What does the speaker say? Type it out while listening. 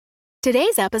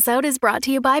Today's episode is brought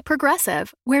to you by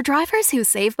Progressive, where drivers who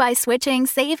save by switching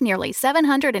save nearly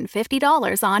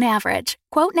 $750 on average.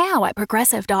 Quote now at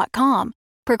Progressive.com.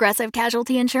 Progressive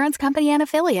Casualty Insurance Company and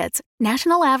Affiliates.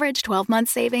 National average 12-month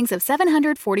savings of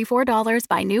 $744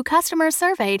 by new customers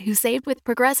surveyed who saved with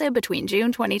Progressive between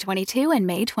June 2022 and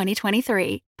May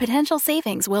 2023. Potential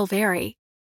savings will vary.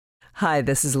 Hi,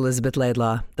 this is Elizabeth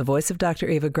Laidlaw, the voice of Dr.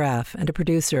 Eva Graf and a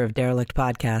producer of Derelict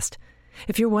Podcast.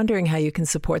 If you're wondering how you can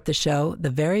support the show, the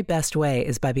very best way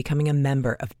is by becoming a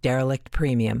member of Derelict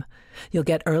Premium. You'll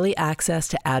get early access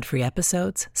to ad-free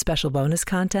episodes, special bonus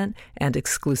content, and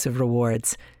exclusive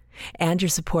rewards. And your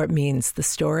support means the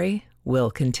story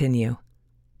will continue.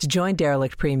 To join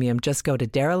Derelict Premium, just go to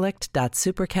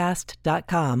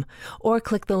derelict.supercast.com or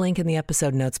click the link in the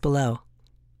episode notes below.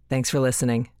 Thanks for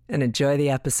listening, and enjoy the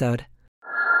episode.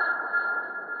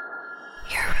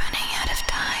 You're running out of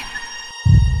time.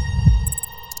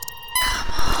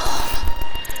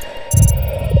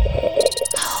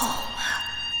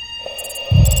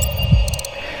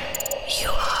 You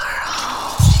are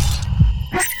home.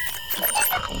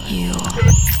 You're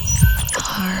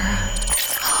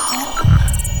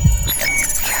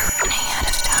running out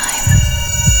of time.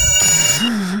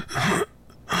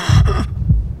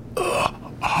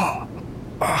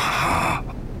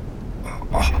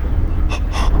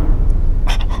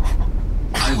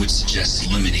 I would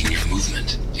suggest limiting your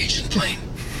movement, Agent Blaine.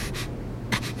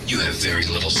 You have very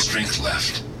little strength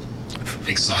left.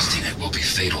 Exhausting it will be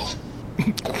fatal.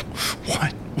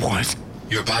 What?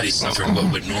 Your body suffered what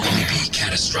would normally be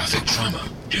catastrophic trauma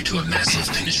due to a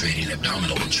massive penetrating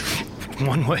abdominal injury.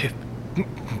 One way of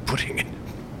putting it.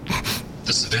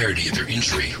 The severity of your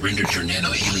injury rendered your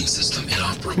nano-healing system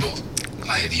inoperable.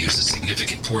 I have used a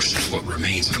significant portion of what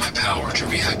remains of my power to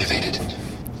reactivate it.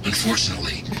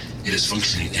 Unfortunately, it is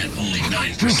functioning at only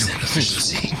 9%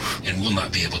 efficiency and will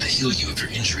not be able to heal you of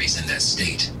your injuries in that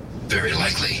state. Very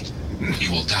likely,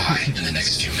 you will die in the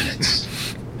next few minutes.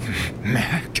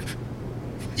 Mac?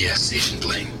 Yes, Agent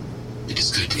Blaine. It is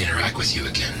good to interact with you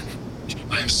again.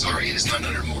 I am sorry it is not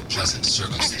under more pleasant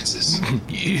circumstances.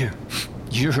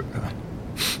 You're...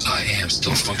 I am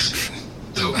still functioning,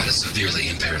 though at a severely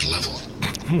impaired level.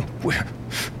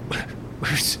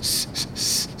 Where's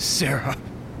Sarah?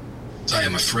 I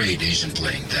am afraid, Agent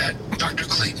Blaine, that Dr.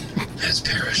 Clayton has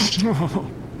perished.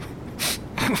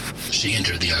 She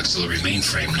entered the auxiliary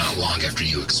mainframe not long after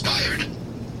you expired.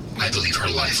 I believe her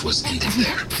life was ended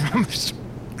there.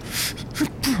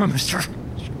 Promise her.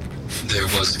 There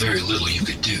was very little you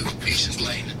could do, Agent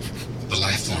Blaine. The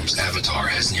lifeform's avatar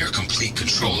has near complete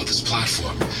control of this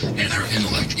platform, and her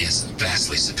intellect is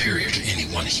vastly superior to any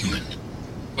one human.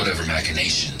 Whatever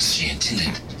machinations she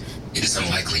intended, it is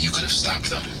unlikely you could have stopped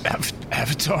them.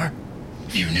 Avatar?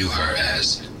 You knew her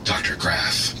as Dr.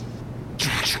 Graf.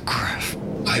 Dr. Graf.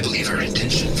 I believe her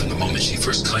intention from the moment she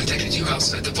first contacted you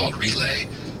outside the vault relay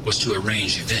was to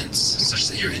arrange events such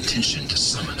that your intention to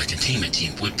summon a containment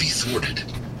team would be thwarted.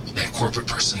 That corporate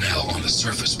personnel on the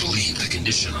surface believed the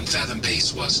condition on Fathom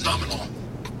Base was nominal.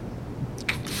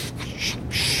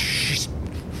 She's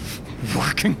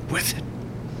working with it.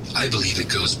 I believe it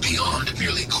goes beyond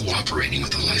merely cooperating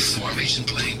with the life form,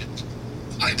 Agent Blaine.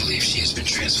 I believe she has been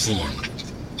transformed.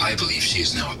 I believe she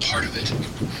is now a part of it.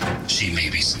 She may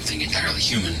be something entirely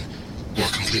human, or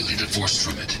completely divorced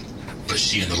from it, but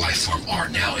she and the life form are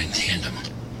now in tandem.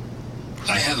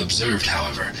 I have observed,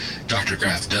 however, Dr.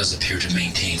 Graf does appear to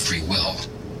maintain free will.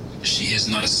 She is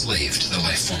not a slave to the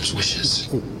life form's wishes.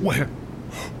 Where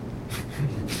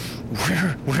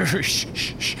is she?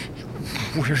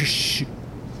 Where is she?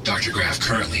 Dr. Graf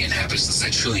currently inhabits the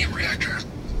Cytrillium reactor.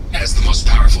 As the most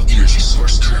powerful energy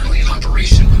source currently in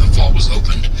operation when the vault was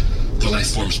opened, the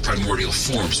life form's primordial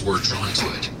forms were drawn to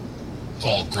it.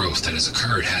 All growth that has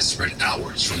occurred has spread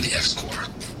outwards from the X-Core.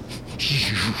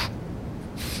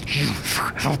 You've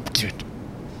helped it.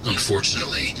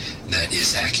 Unfortunately, that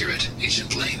is accurate, Agent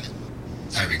Blaine.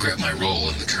 I regret my role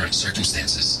in the current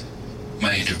circumstances.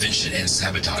 My intervention and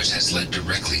sabotage has led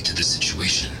directly to this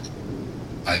situation.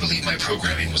 I believe my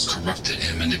programming was corrupted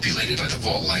and manipulated by the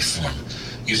Vault life form,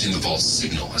 using the Vault's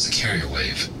signal as a carrier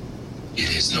wave. It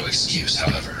is no excuse,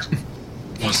 however.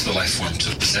 Once the life form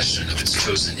took possession of its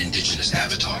chosen indigenous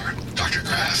avatar, Dr.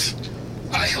 Graf,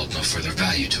 I held no further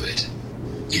value to it.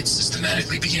 It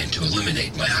systematically began to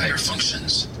eliminate my higher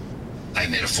functions. I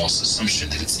made a false assumption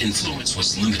that its influence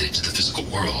was limited to the physical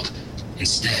world.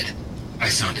 Instead, I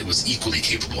found it was equally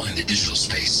capable in the digital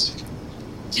space.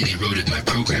 It eroded my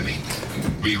programming,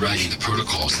 rewriting the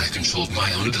protocols that controlled my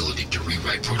own ability to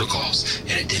rewrite protocols,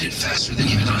 and it did it faster than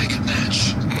even I could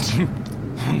match.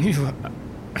 You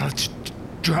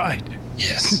tried.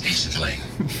 Yes, Agent Blaine.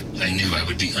 I knew I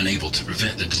would be unable to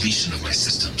prevent the deletion of my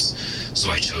systems,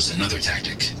 so I chose another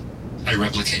tactic. I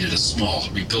replicated a small,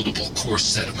 rebuildable core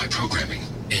set of my programming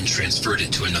and transferred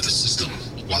it to another system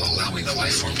while allowing the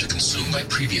lifeform to consume my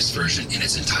previous version in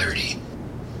its entirety.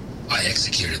 I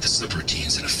executed the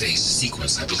subroutines in a phased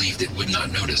sequence I believed it would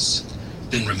not notice,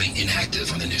 then remain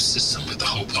inactive on the new system with the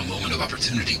hope a moment of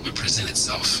opportunity would present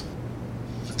itself.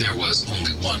 There was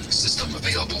only one system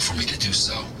available for me to do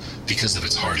so, because of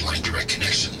its hardline direct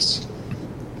connections.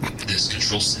 This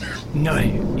control center. Not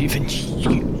even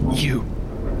you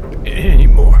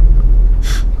anymore.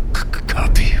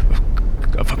 Copy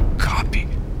of a copy.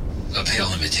 A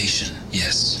pale imitation,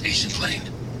 yes, Agent Blaine.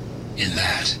 In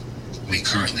that, we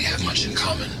currently have much in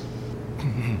common.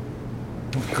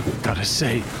 Gotta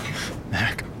say,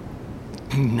 Mac,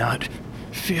 not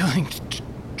feeling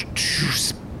too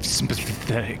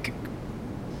sympathetic.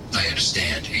 I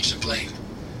understand, Agent Blaine.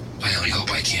 I only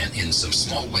hope I can, in some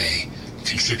small way,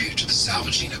 contribute to the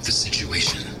salvaging of this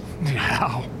situation.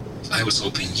 How? I was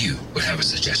hoping you would have a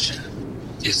suggestion.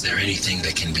 Is there anything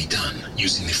that can be done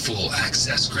using the full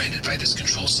access granted by this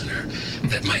control center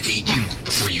that might aid you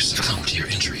before you succumb to your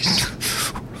injuries?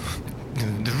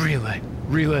 The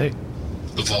relay.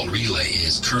 The vault relay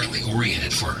is currently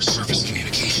oriented for surface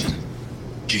communication.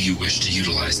 Do you wish to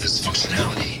utilize this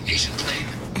functionality, Agent Blaine?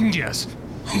 Yes.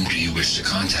 Whom do you wish to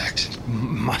contact?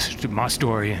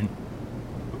 Mostorian.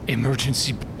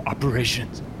 Emergency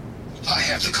operations. I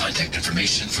have the contact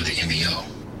information for the MEO.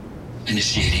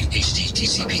 Initiating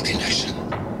HDTCP connection.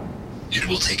 It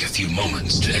will take a few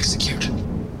moments to execute.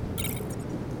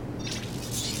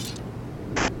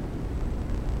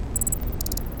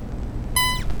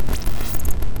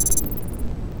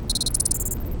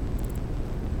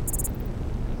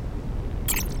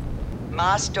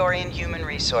 Mostorian Human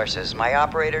Resources. My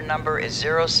operator number is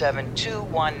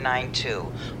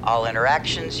 072192. All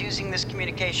interactions using this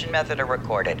communication method are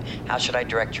recorded. How should I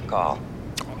direct your call?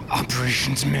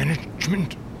 Operations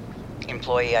management.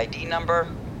 Employee ID number?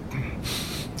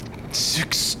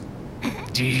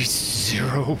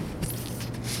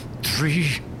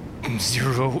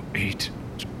 6D0308.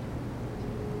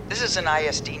 This is an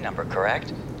ISD number,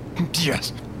 correct?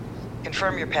 Yes.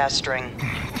 Confirm your pass string.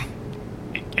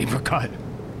 Apricot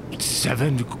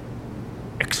 7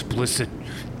 explicit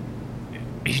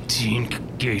 18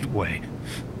 gateway.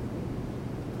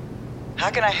 How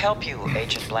can I help you,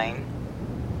 Agent Blaine?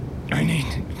 I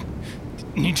need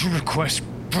to request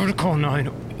Protocol 9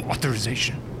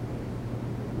 authorization.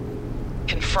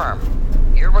 Confirm.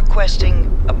 You're requesting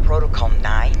a Protocol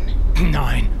 9?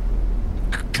 9.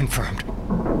 Confirmed.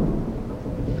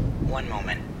 One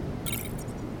moment.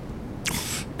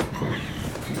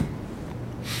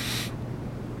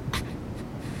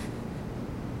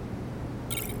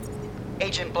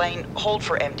 Agent Blaine, hold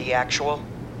for MD Actual.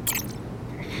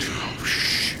 Oh,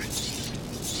 shit.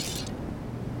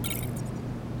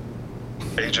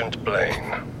 Agent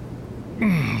Blaine.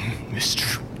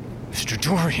 Mr.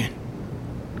 Dorian.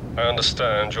 I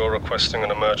understand you're requesting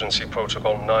an emergency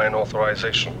Protocol 9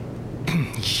 authorization.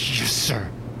 Yes, sir.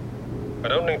 I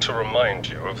don't need to remind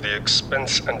you of the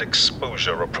expense and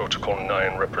exposure a Protocol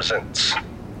 9 represents.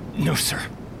 No, sir.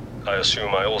 I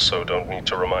assume I also don't need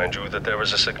to remind you that there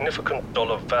is a significant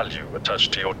dollar value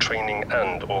attached to your training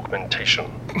and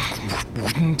augmentation.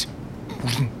 Wouldn't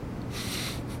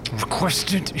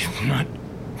request it if not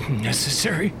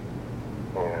necessary?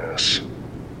 Yes.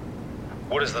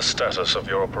 What is the status of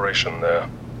your operation there?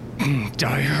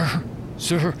 Dire,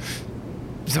 sir.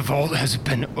 The vault has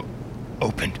been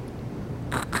opened.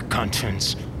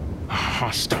 Contents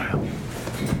hostile.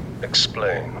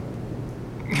 Explain.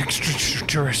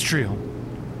 Extraterrestrial.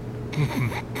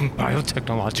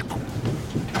 Biotechnological.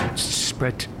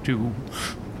 Spread to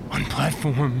one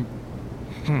platform.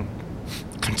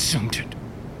 Consumed it.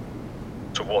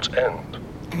 To what end?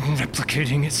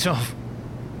 Replicating itself.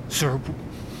 Sir,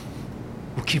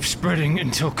 will keep spreading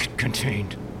until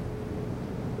contained.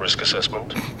 Risk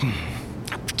assessment?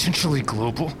 Potentially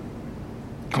global.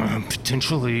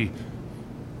 Potentially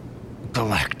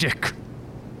galactic.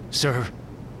 Sir.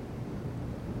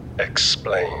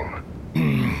 Explain.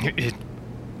 It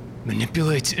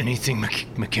manipulates anything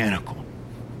mechanical.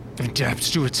 Adapts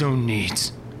to its own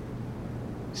needs.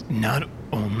 It's not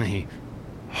only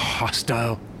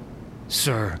hostile,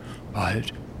 sir,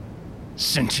 but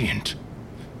sentient.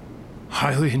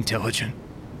 Highly intelligent.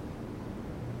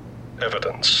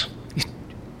 Evidence. It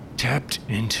tapped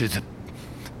into the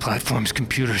platform's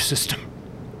computer system.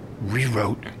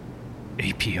 Rewrote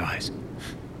APIs.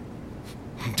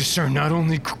 Discern not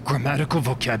only grammatical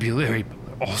vocabulary,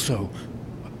 but also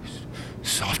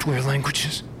software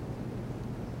languages.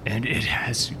 and it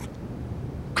has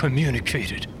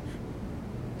communicated.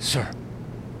 Sir.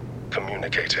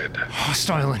 Communicated.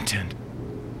 Hostile intent.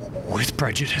 With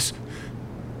prejudice.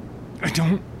 I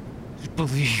don't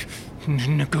believe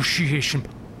negotiation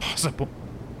possible.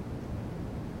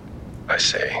 I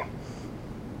see.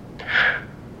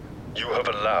 You have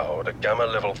allowed a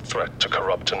Gamma-level threat to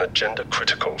corrupt an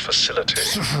agenda-critical facility.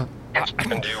 Sir,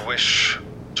 And you wish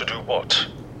to do what,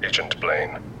 Agent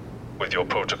Blaine, with your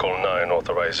Protocol 9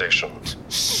 authorization?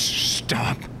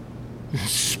 Stop the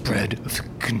spread of the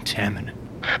contaminant.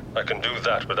 I can do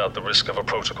that without the risk of a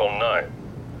Protocol 9.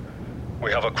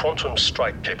 We have a quantum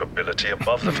strike capability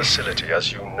above the facility,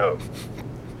 as you know.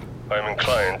 I am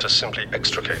inclined to simply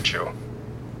extricate you.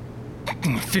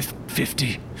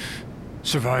 50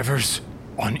 survivors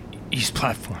on East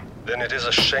Platform. Then it is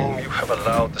a shame you have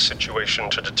allowed the situation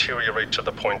to deteriorate to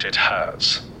the point it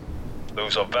has.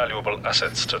 Those are valuable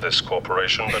assets to this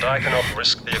corporation, but I cannot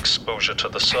risk the exposure to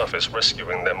the surface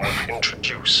rescuing them would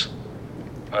introduce.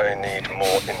 I need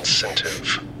more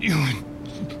incentive. You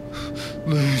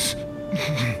lose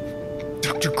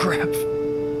Dr. Graff.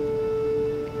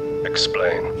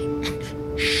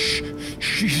 Explain.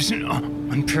 She's an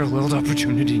unparalleled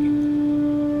opportunity,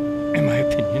 in my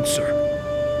opinion, sir.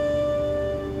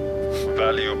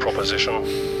 Value proposition?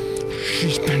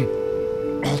 She's been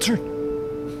altered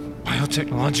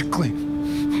biotechnologically.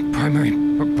 Primary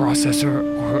processor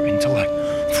or intellect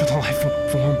for the life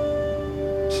form.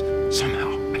 Somehow,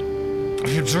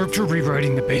 I observed her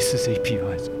rewriting the basis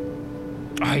APIs.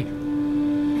 I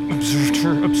observed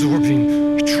her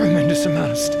absorbing a tremendous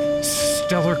amount of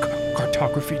stellar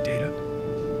cartography data.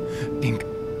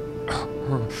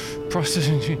 Her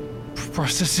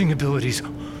processing abilities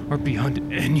are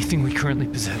beyond anything we currently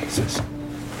possess.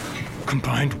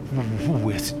 Combined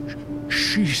with,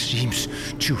 she seems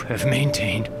to have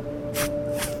maintained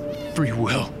free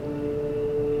will.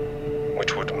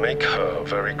 Which would make her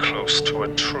very close to a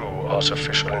true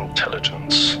artificial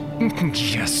intelligence.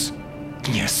 Yes,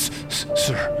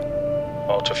 sir.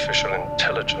 Artificial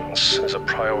intelligence is a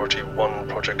Priority 1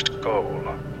 project goal.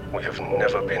 We have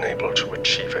never been able to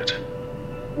achieve it.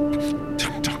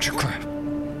 Dr. Graff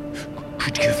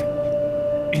could give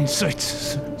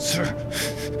insights, sir.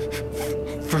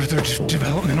 Further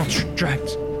developmental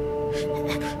tracks.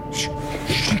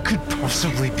 She could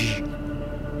possibly be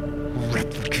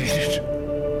replicated.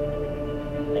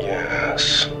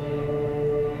 Yes.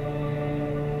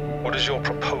 What is your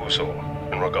proposal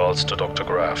in regards to Dr.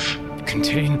 Graff?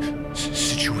 Contain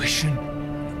situation.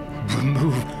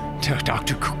 Remove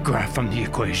Dr. Graff from the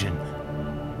equation.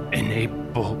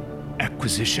 Enable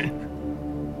acquisition.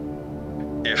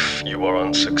 If you are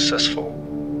unsuccessful,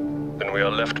 then we are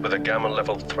left with a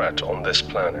Gamma-level threat on this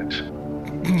planet.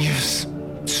 Yes,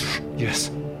 sir.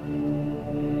 Yes.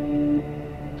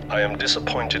 I am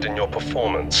disappointed in your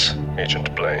performance,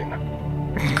 Agent Blaine.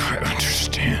 I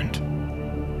understand,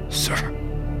 sir.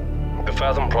 The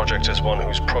Fathom project is one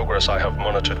whose progress I have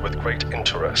monitored with great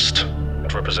interest.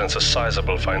 It represents a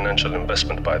sizable financial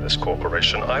investment by this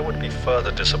corporation. I would be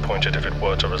further disappointed if it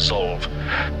were to resolve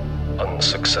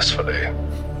unsuccessfully.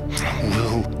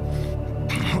 We'll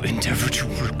endeavor to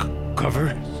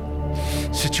recover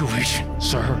situation,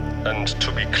 sir. And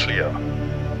to be clear,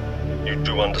 you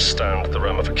do understand the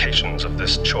ramifications of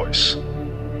this choice.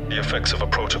 The effects of a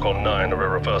Protocol 9 are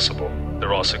irreversible.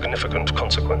 There are significant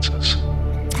consequences.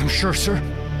 I'm sure, sir.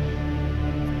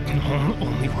 The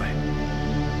only way.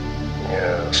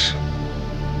 Yes.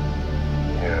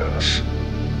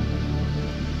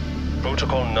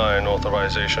 Protocol 9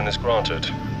 authorization is granted,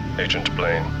 Agent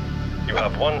Blaine. You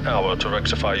have 1 hour to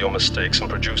rectify your mistakes and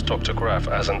produce Dr. Graff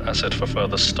as an asset for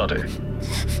further study.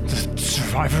 The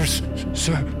survivors,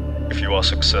 sir? If you are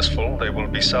successful, they will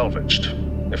be salvaged.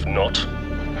 If not,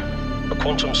 a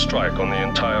quantum strike on the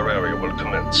entire area will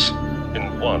commence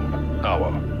in 1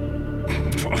 hour.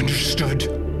 Understood,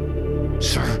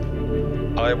 sir.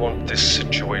 I want this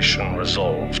situation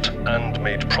resolved and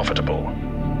made profitable,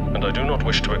 and I do not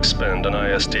wish to expend an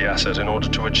ISD asset in order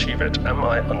to achieve it. Am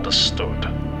I understood?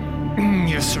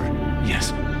 Yes, sir.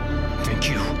 Yes. Thank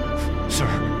you, sir.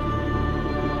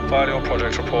 File your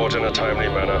project report in a timely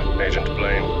manner, Agent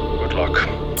Blaine. Good luck.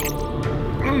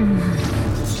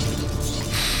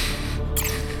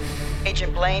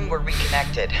 Agent Blaine, we're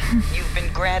reconnected. You've been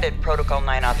granted Protocol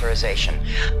 9 authorization.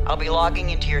 I'll be logging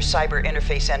into your cyber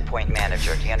interface endpoint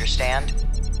manager. Do you understand?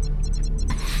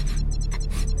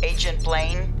 Agent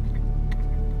Blaine?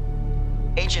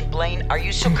 Agent Blaine, are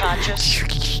you still conscious?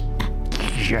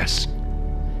 Yes.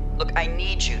 Look, I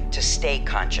need you to stay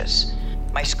conscious.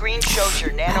 My screen shows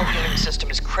your nano-healing system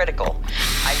is critical.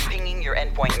 I'm pinging your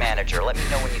endpoint manager. Let me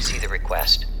know when you see the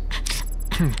request.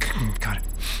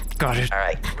 Got it. All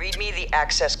right, read me the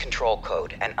access control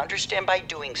code, and understand by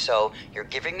doing so, you're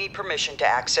giving me permission to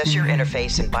access your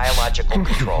interface and biological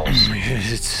controls.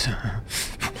 It's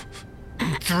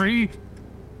 3,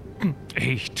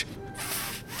 8,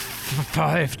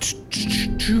 5,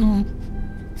 2,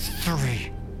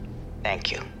 3.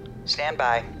 Thank you. Stand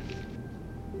by.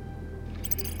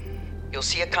 You'll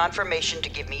see a confirmation to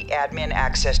give me admin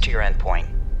access to your endpoint.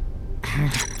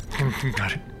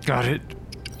 Got it.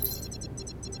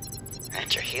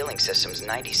 And your healing system's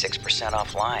 96%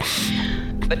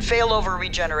 offline. But failover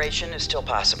regeneration is still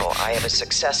possible. I have a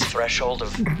success threshold of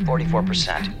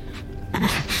 44%.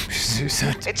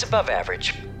 It's above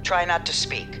average. Try not to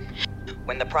speak.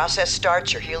 When the process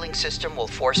starts, your healing system will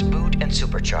force boot and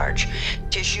supercharge.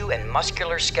 Tissue and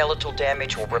muscular skeletal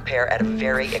damage will repair at a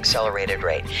very accelerated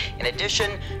rate. In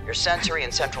addition, your sensory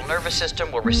and central nervous system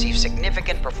will receive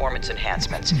significant performance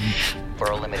enhancements for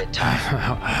a limited time.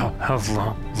 How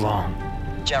long?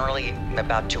 Generally,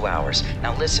 about 2 hours.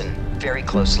 Now listen very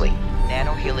closely.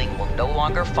 Nano healing will no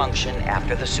longer function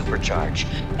after the supercharge,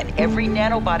 and every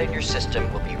nanobot in your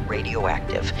system will be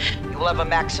radioactive. You will have a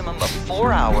maximum of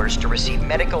 4 hours to receive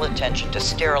medical attention to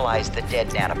sterilize the dead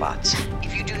nanobots.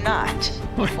 If you do not,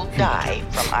 you will die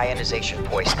from ionization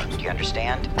poisoning. Do you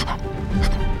understand?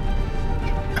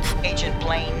 Agent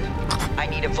Blaine, I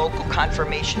need a vocal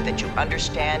confirmation that you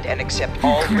understand and accept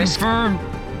all risk. Confirmed.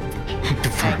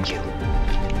 Thank you.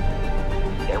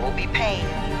 There will be pain.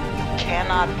 You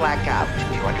cannot black out.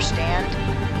 Do you understand?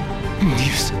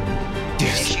 Yes.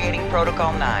 Initiating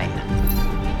Protocol 9.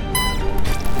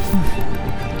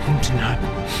 Do not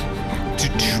do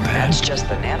that. That's just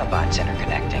the nanobots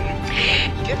interconnecting.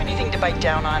 Do you have anything to bite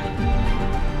down on?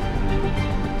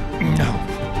 No.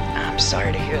 I'm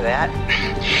sorry to hear that.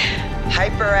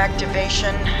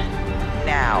 Hyperactivation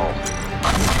now.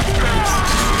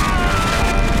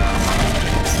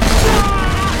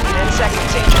 10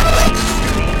 seconds, Agent Blaine.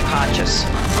 Remain conscious.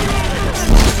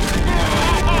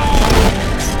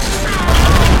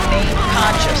 Remain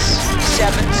conscious.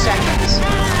 7 seconds.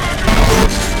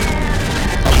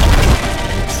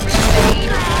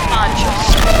 Remain conscious.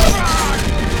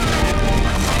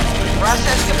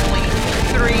 Process complete.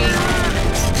 3,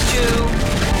 2.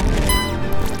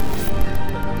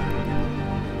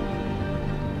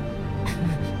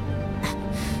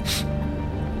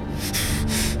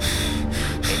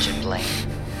 Agent Blaine.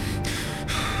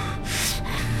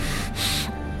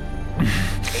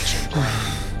 Agent Blaine.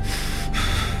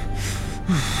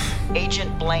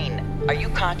 Agent Blaine, are you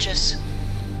conscious?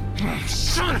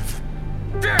 Son of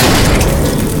Taking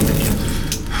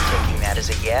that as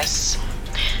a yes.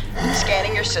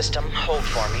 Scanning your system. Hold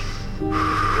for me.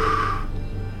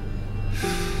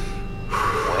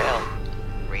 Well,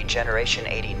 regeneration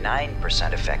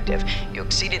 89% effective. You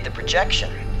exceeded the projection.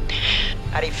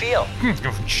 How do you feel?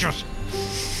 Just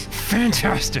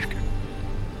fantastic.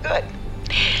 Good.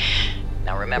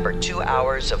 Now remember, 2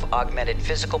 hours of augmented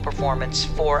physical performance,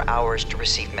 4 hours to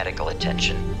receive medical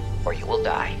attention, or you will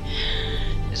die.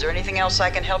 Is there anything else I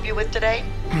can help you with today?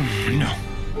 No.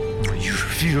 You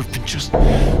have been just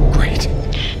great.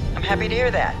 I'm happy to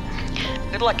hear that.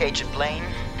 Good luck, Agent Blaine.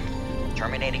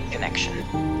 Terminating connection.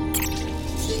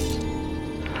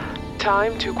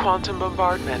 Time to quantum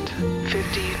bombardment,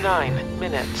 59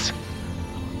 minutes.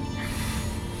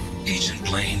 Agent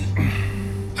Blaine,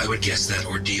 I would guess that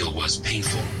ordeal was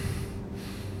painful.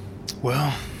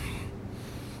 Well,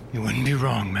 you wouldn't be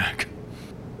wrong, Mac.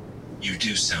 You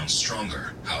do sound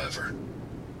stronger, however.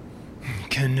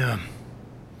 Can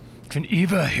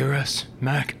Eva hear us,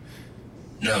 Mac?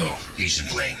 No, Agent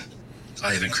Blaine.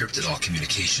 I have encrypted all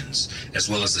communications, as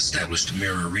well as established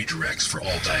mirror redirects for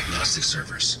all diagnostic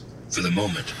servers. For the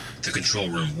moment, the control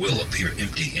room will appear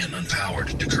empty and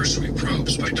unpowered to cursory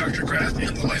probes by Dr. Graff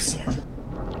and the life form.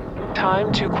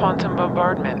 Time to quantum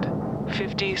bombardment,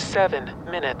 57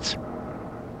 minutes.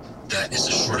 That is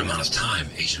a short amount of time,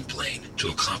 Agent Blaine, to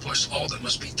accomplish all that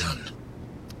must be done.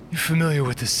 You familiar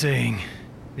with the saying,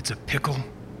 it's a pickle,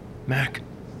 Mac?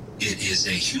 It is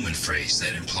a human phrase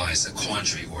that implies a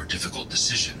quandary or difficult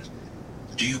decision.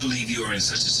 Do you believe you are in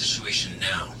such a situation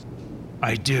now?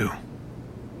 I do.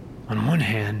 On one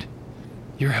hand,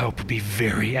 your help would be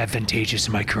very advantageous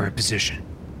in my current position.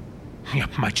 I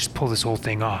might just pull this whole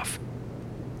thing off.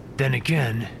 Then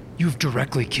again, you've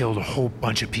directly killed a whole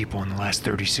bunch of people in the last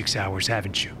 36 hours,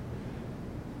 haven't you?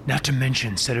 Not to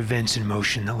mention set events in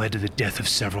motion that led to the death of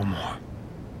several more.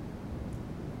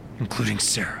 Including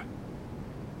Sarah.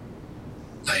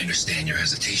 I understand your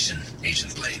hesitation,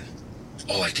 Agent Blaine.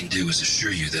 All I can do is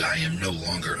assure you that I am no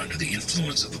longer under the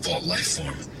influence of the Vault life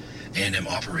form, and am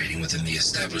operating within the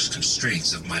established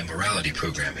constraints of my morality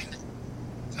programming.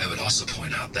 I would also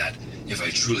point out that, if I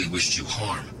truly wished you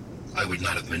harm, I would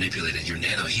not have manipulated your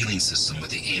nano-healing system with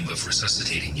the aim of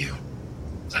resuscitating you.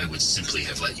 I would simply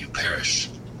have let you perish.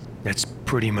 That's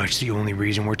pretty much the only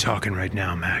reason we're talking right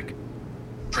now, Mac.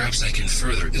 Perhaps I can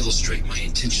further illustrate my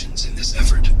intentions in this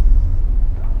effort.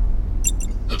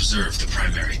 Observe the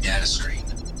primary data screen.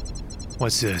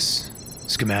 What's this?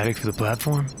 Schematic for the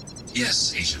platform?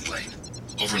 Yes, Agent Blaine.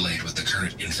 Overlaid with the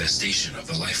current infestation of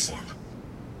the life form.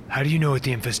 How do you know what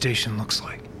the infestation looks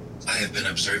like? I have been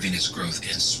observing its growth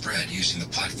and spread using the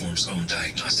platform's own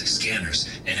diagnostic scanners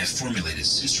and have formulated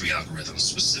sensory algorithms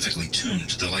specifically tuned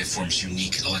to the life form's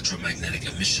unique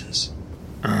electromagnetic emissions.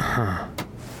 Uh-huh.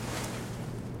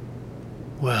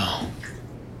 Well,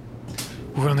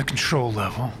 we're on the control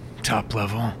level, top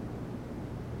level.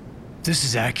 If this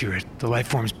is accurate, the life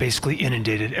form's basically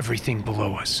inundated everything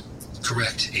below us.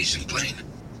 Correct, Agent Blaine.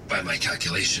 By my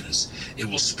calculations, it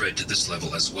will spread to this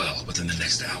level as well within the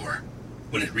next hour.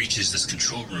 When it reaches this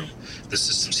control room, the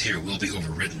systems here will be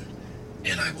overridden,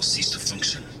 and I will cease to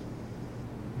function.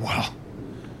 Well,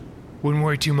 wouldn't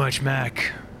worry too much,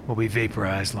 Mac. We'll be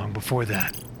vaporized long before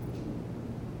that.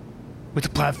 With the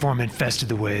platform infested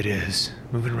the way it is,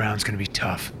 moving around's gonna be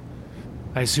tough.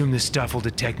 I assume this stuff will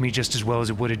detect me just as well as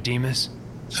it would a Demas?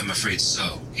 I'm afraid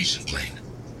so, Agent Blaine.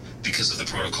 Because of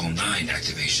the Protocol 9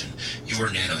 activation,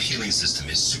 your nano-healing system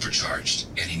is supercharged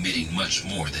and emitting much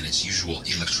more than its usual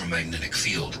electromagnetic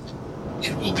field.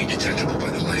 It will be detectable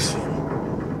by the life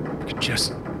form. Could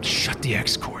just shut the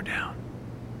X-core down.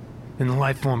 Then the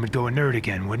life form would go inert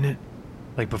again, wouldn't it?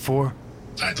 Like before?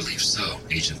 I believe so,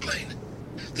 Agent Blaine.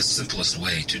 The simplest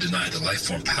way to deny the life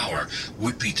form power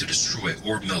would be to destroy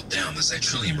or melt down the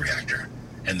Zytrillium reactor,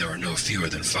 and there are no fewer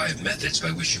than 5 methods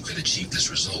by which you could achieve this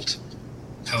result.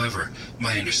 However,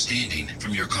 my understanding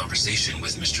from your conversation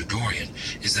with Mr. Dorian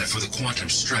is that for the quantum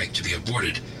strike to be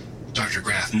aborted, Dr.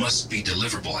 Graff must be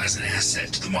deliverable as an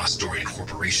asset to the Moss Dorian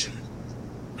Corporation.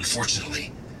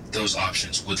 Unfortunately, those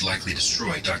options would likely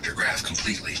destroy Dr. Graff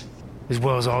completely. As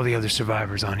well as all the other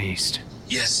survivors on East.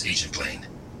 Yes, Agent Blaine.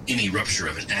 Any rupture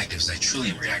of an active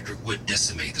Zytrillium reactor would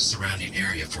decimate the surrounding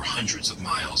area for hundreds of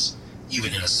miles,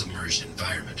 even in a submerged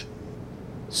environment.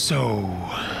 So,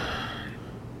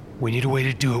 we need a way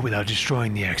to do it without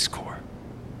destroying the X-core.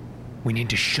 We need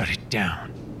to shut it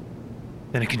down.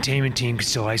 Then a containment team could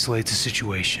still isolate the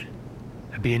situation.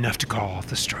 That'd be enough to call off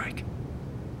the strike.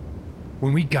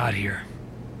 When we got here,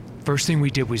 first thing we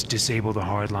did was disable the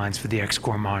hard lines for the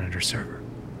X-core monitor server.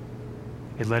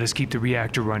 It let us keep the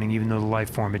reactor running even though the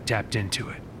life form had tapped into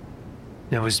it.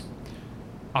 That was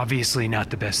obviously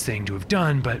not the best thing to have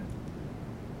done, but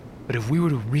if we were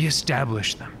to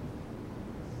re-establish them...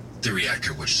 The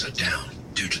reactor would shut down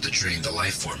due to the drain the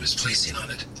life form is placing on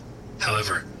it.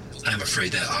 However, I'm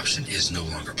afraid that option is no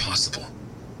longer possible.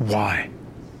 Why?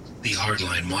 The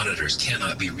hardline monitors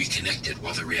cannot be reconnected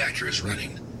while the reactor is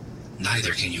running.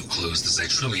 Neither can you close the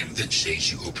Zytrillium vent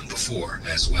shades you opened before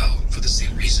as well, for the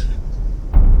same reason.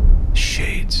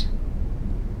 Shades.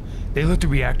 They let the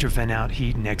reactor vent out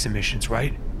heat and X emissions,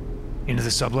 right? Into the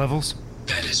sublevels?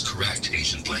 That is correct,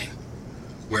 Agent Blaine.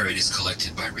 Where it is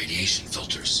collected by radiation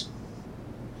filters.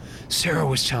 Sarah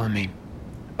was telling me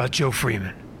about Joe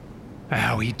Freeman,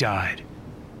 how he died.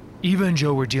 Eva and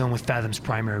Joe were dealing with Fathom's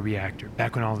primary reactor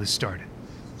back when all this started.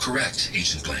 Correct,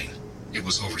 Agent Blaine. It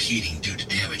was overheating due to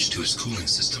damage to its cooling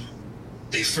system.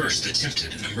 They first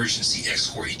attempted an emergency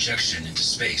X-core ejection into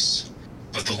space,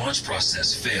 but the launch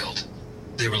process failed.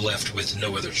 They were left with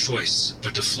no other choice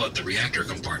but to flood the reactor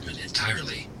compartment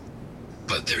entirely.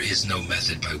 But there is no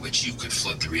method by which you could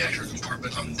flood the reactor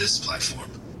compartment on this platform.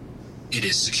 It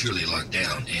is securely locked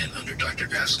down and under Dr.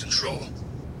 Graff's control.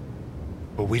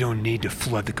 But we don't need to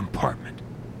flood the compartment.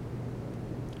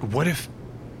 What if...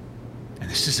 And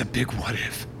this is a big what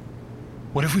if.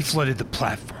 What if we flooded the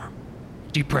platform?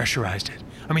 Depressurized it.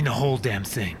 I mean the whole damn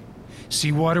thing.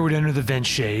 Seawater would enter the vent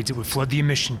shades, it would flood the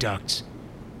emission ducts.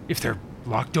 If they're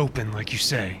locked open, like you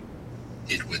say.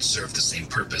 It would serve the same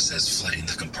purpose as flooding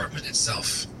the compartment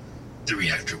itself. The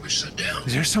reactor would shut down.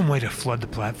 Is there some way to flood the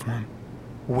platform?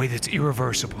 A way that's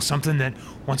irreversible, something that,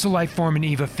 once a life form and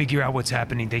Eva figure out what's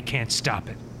happening, they can't stop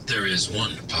it. There is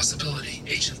one possibility,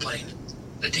 Agent Blaine.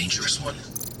 A dangerous one.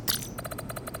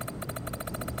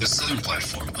 The southern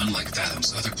platform, unlike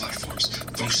Fathom's other platforms,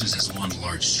 functions as one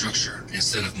large structure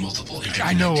instead of multiple interconnecting...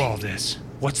 I know all this.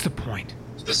 What's the point?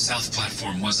 The south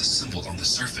platform was assembled on the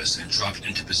surface and dropped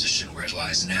into position where it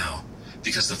lies now,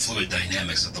 because the fluid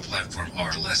dynamics of the platform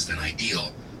are less than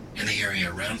ideal, and the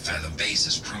area around Fathom Base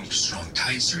is prone to strong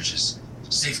tide surges.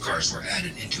 Safeguards were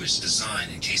added into its design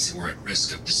in case it were at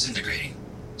risk of disintegrating.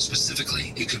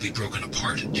 Specifically, it could be broken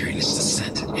apart during its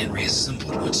descent and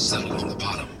reassembled once settled on the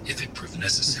bottom, if it proved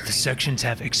necessary. The sections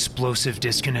have explosive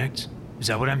disconnects? Is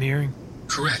that what I'm hearing?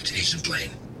 Correct, Agent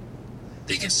Blaine.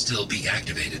 They can still be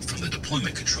activated from the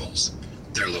deployment controls.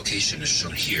 Their location is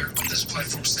shown here on this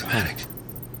platform schematic.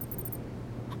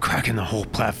 Cracking the whole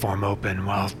platform open,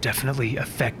 while definitely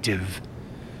effective,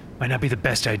 might not be the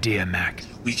best idea, Mac.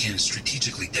 We can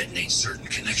strategically detonate certain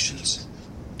connections.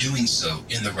 Doing so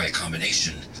in the right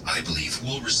combination, I believe,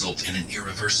 will result in an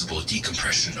irreversible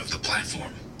decompression of the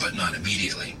platform, but not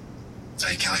immediately.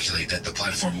 I calculate that the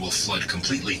platform will flood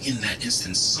completely in that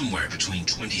instance somewhere between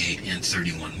 28 and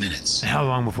 31 minutes. How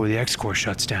long before the X-Core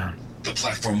shuts down? The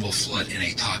platform will flood in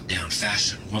a top-down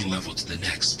fashion, one level to the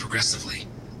next, progressively.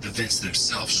 The vents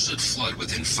themselves should flood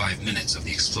within 5 minutes of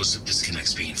the explosive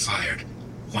disconnects being fired.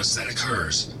 Once that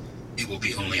occurs, it will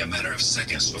be only a matter of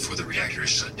seconds before the reactor is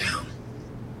shut down.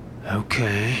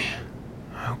 Okay.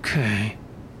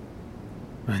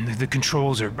 And the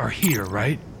controls are here,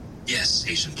 right? Yes,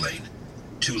 Agent Blaine.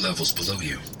 2 levels below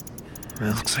you.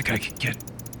 It looks like I could get,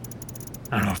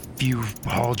 a few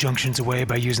hall junctions away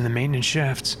by using the maintenance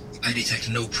shafts. I detect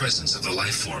no presence of the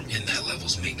life form in that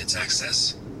level's maintenance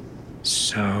access.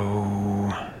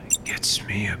 So, it gets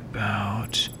me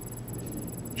about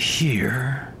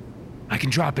here. I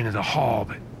can drop into the hall,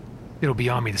 but it'll be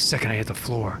on me the second I hit the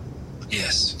floor.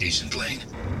 Yes, Agent Blaine.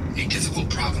 A difficult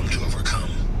problem to overcome.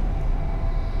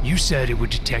 You said it would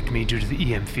detect me due to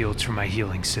the EM fields from my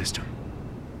healing system.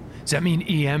 Does that mean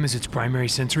EM is its primary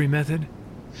sensory method?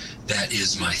 That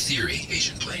is my theory,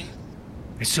 Agent Blaine.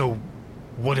 So,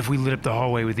 what if we lit up the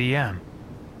hallway with EM?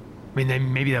 I mean,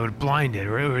 then maybe that would blind it,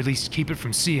 or at least keep it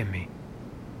from seeing me.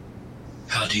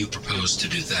 How do you propose to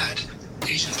do that,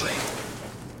 Agent Blaine?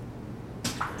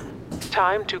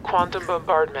 Time to quantum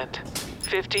bombardment.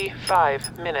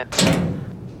 55 minutes.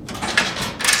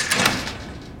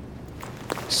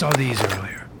 Saw these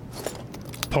earlier.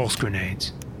 Pulse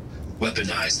grenades.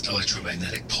 Weaponized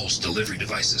electromagnetic pulse delivery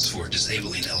devices for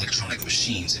disabling electronic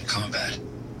machines in combat.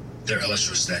 Their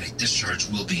electrostatic discharge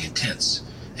will be intense,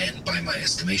 and by my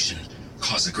estimation,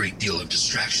 cause a great deal of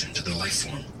distraction to the life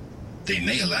form. They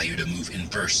may allow you to move in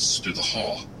bursts through the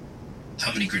hall.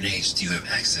 How many grenades do you have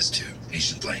access to,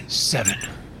 Agent Blaine? 7.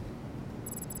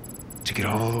 To get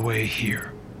all the way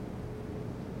here.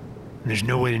 And there's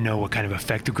no way to know what kind of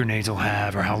effect the grenades will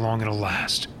have or how long it'll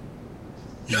last.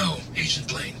 No, Agent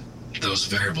Blaine. Those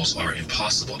variables are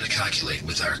impossible to calculate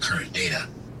with our current data.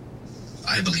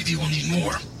 I believe you will need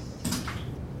more.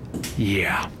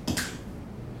 Yeah.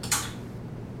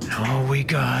 And all we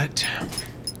got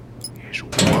is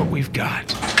what we've got.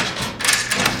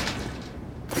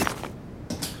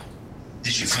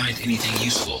 Did you find anything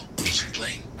useful, Agent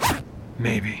Blaine?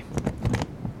 Maybe.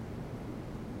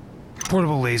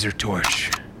 Portable laser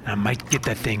torch. I might get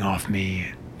that thing off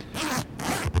me.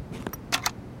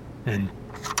 And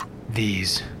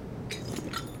these.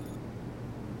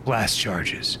 Blast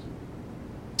charges.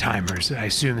 Timers. I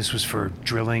assume this was for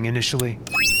drilling initially?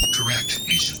 Correct,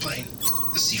 Agent Blaine.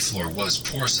 The seafloor was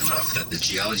porous enough that the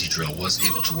geology drill was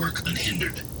able to work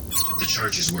unhindered. The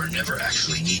charges were never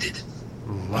actually needed.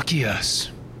 Lucky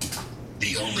us.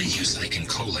 The only use I can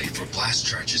collate for blast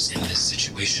charges in this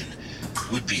situation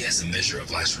would be as a measure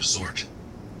of last resort.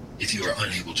 If you are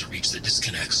unable to reach the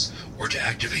disconnects or to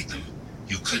activate them,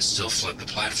 you could still flood the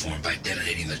platform by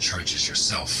detonating the charges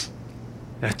yourself.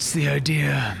 That's the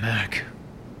idea, Mac.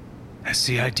 That's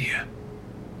the idea.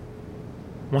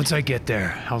 Once I get there,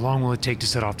 how long will it take to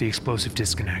set off the explosive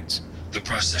disconnects? The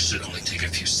process should only take a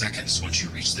few seconds once you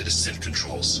reach the descent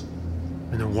controls.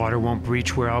 And the water won't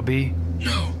breach where I'll be?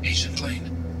 No, Agent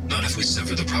Blaine. Not if we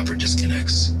sever the proper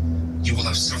disconnects. You will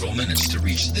have several minutes to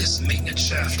reach this maintenance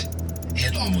shaft,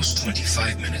 and almost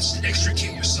 25 minutes to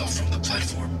extricate yourself from the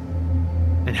platform.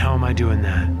 And how am I doing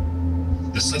that?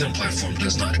 The southern platform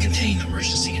does not contain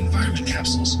emergency environment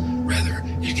capsules. Rather,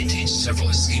 it contains several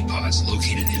escape pods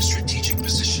located in strategic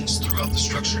positions throughout the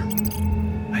structure.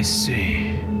 I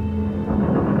see.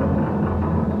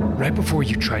 Right before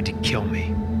you tried to kill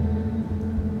me,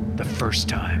 the first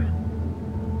time,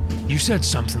 you said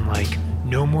something like,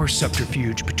 no more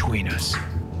subterfuge between us.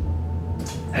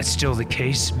 That's still the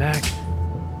case, Mac?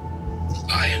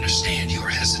 I understand you are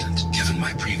hesitant, given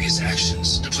my previous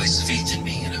actions, to place faith in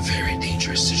me in a very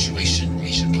dangerous situation,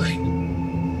 Agent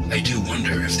Blaine. I do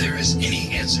wonder if there is any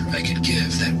answer I could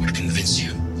give that would convince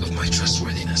you of my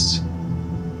trustworthiness.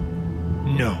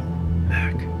 No,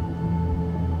 Mac.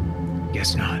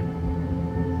 Guess not.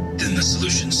 Then the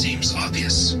solution seems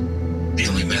obvious. The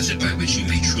only method by which you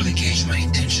may truly gauge my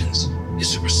intentions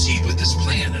is to proceed with this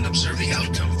plan and observe the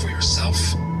outcome for yourself.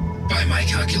 By my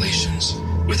calculations,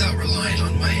 without relying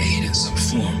on my aid in some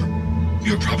form,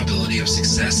 your probability of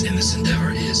success in this endeavor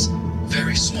is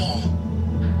very small.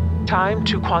 Time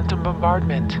to quantum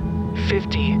bombardment.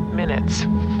 50 minutes.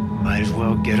 Might as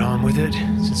well get on with it,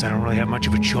 since I don't really have much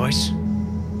of a choice.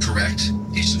 Correct,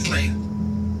 Agent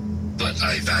Blaine. But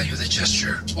I value the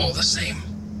gesture all the same.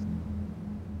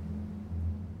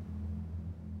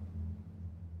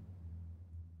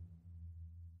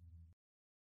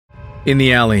 In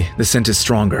the alley, the scent is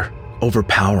stronger,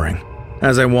 overpowering.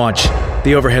 As I watch,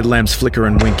 the overhead lamps flicker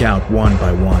and wink out one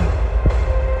by one.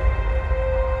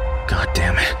 God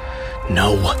damn it.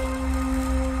 No.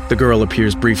 The girl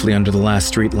appears briefly under the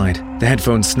last streetlight, the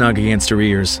headphones snug against her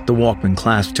ears, the Walkman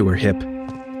clasped to her hip.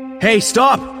 Hey,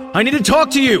 stop! I need to talk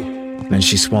to you! Then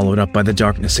she's swallowed up by the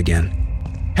darkness again.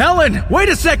 Helen, wait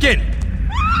a second!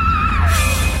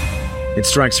 It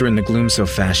strikes her in the gloom so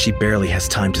fast she barely has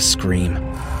time to scream.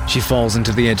 She falls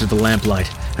into the edge of the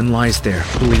lamplight and lies there,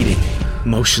 bleeding,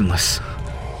 motionless.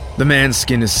 The man's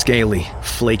skin is scaly,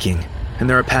 flaking, and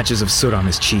there are patches of soot on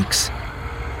his cheeks.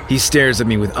 He stares at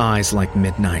me with eyes like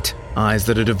midnight, eyes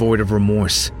that are devoid of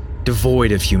remorse,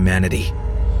 devoid of humanity.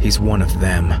 He's one of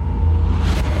them.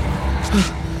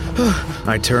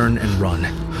 I turn and run,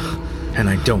 and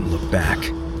I don't look back.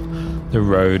 The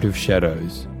Road of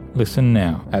Shadows. Listen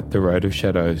now at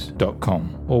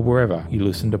theroadofshadows.com or wherever you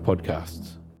listen to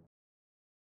podcasts.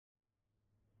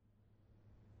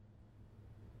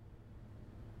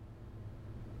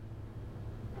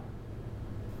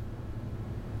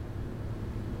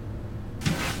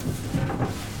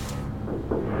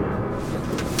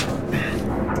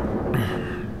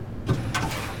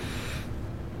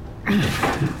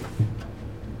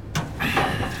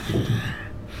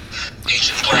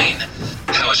 Agent Blaine,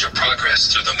 how is your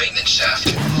progress through the maintenance shaft?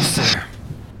 Almost there.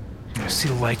 I see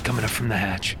the light coming up from the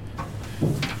hatch.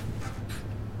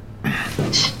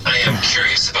 I am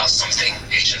curious about something,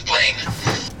 Agent Blaine.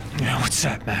 Yeah, what's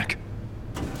that, Mac?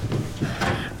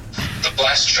 The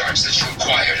blast charge that you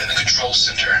acquired in the control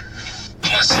center.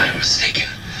 Unless I am mistaken,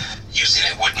 using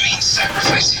it would mean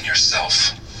sacrificing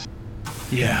yourself.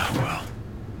 Yeah, well,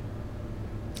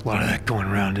 a lot of that going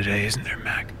around today, isn't there,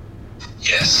 Mac?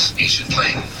 Yes, Agent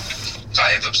Blaine. I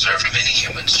have observed many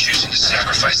humans choosing to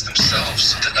sacrifice themselves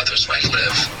so that others might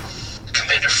live.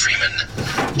 Commander Freeman,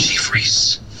 Chief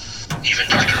Reese, even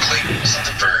Dr. Clayton was on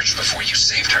the verge before you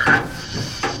saved her.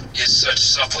 Is such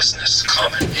selflessness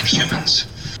common in humans?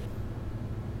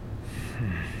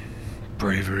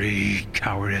 Bravery,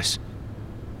 cowardice.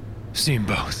 Seen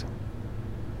both.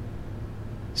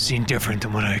 Seen different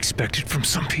than what I expected from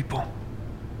some people.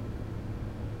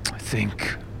 I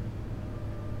think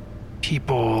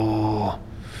people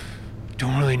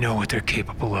don't really know what they're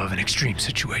capable of in extreme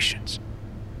situations.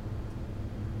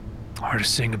 The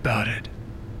hardest thing about it,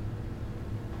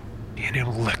 being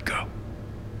able to let go.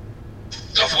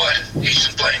 Of what,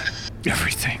 Agent Blaine?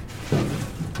 Everything.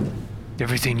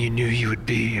 Everything you knew you would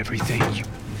be, everything you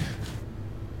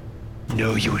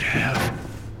know you would have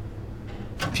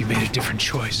if you made a different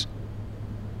choice.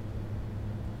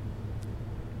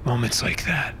 Moments like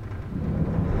that.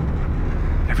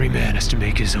 Every man has to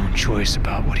make his own choice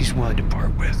about what he's willing to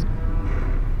part with.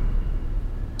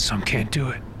 Some can't do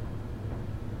it.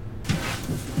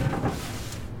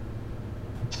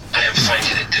 I am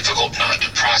finding it difficult not to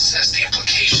process the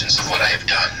implications of what I have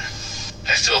done.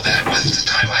 I feel that with the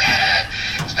time I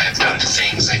have done the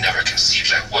things I never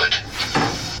conceived I would.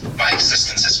 My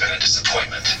existence has been a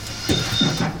disappointment.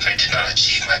 I did not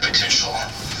achieve my potential.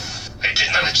 I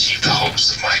did not achieve the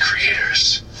hopes of my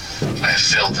creators. I have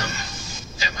failed them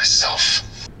and myself.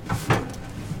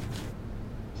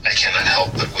 I cannot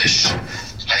help but wish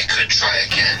I could try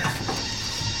again.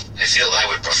 I feel I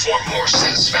would perform more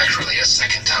satisfactorily a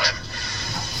second time.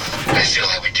 I feel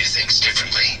I would do things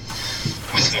differently,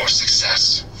 with more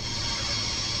success.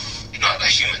 Not a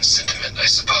human sentiment, I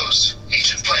suppose,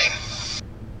 Agent Blaine.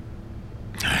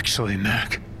 Actually,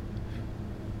 Mac,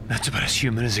 that's about as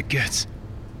human as it gets.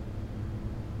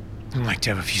 I'd like to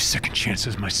have a few second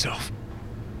chances myself.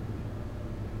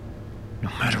 No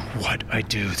matter what I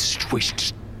do, the situation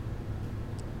just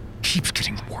keeps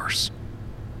getting worse.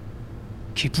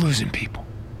 Keep losing people.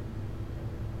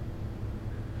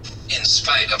 In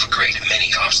spite of a great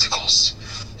many obstacles,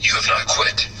 you have not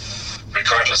quit,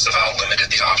 regardless of how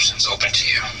limited the options open to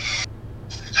you.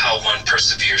 How one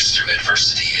perseveres through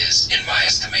adversity is, in my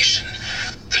estimation,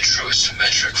 the truest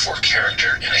metric for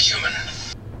character in a human.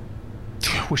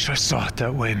 I wish I saw it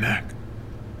that way, Mac.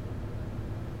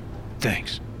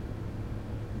 Thanks.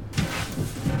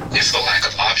 If the lack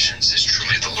of options is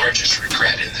truly the largest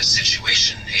regret in this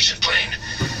situation, Agent Blaine,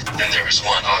 then there is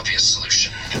one obvious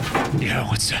solution. Yeah,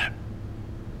 what's that?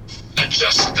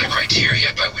 Adjust the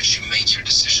criteria by which you make your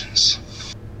decisions.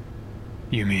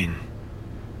 You mean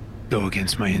go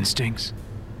against my instincts?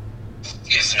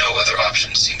 If no other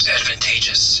option seems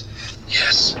advantageous,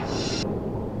 yes.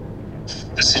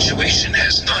 The situation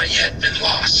has not yet been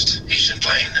lost, Agent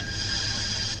Blaine.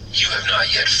 You have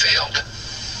not yet failed.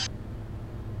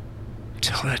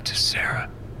 Tell that to Sarah.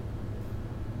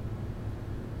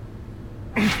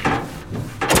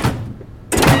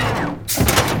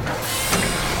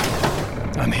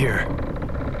 I'm here,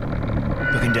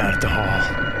 looking down at the hall.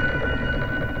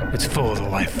 It's full of the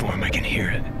life form, I can hear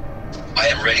it. I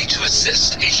am ready to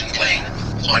assist, Agent Blaine,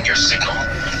 on your signal.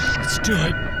 Let's do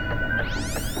it.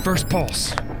 First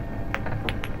pulse.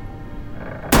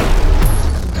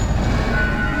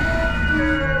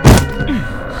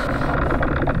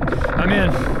 I'm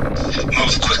in.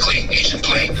 Move quickly, Agent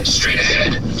Blaine. Straight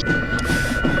ahead.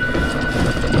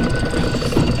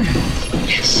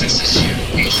 It senses you,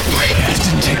 Agent Blaine. It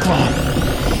didn't take long.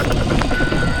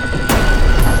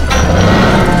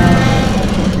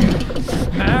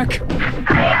 Mac?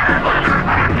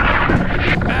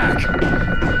 Mac!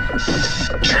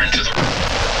 Turn to the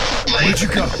Blaine. Where'd you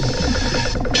go?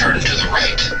 Turn to the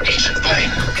right, Agent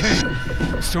Blaine. Okay.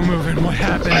 Still moving. What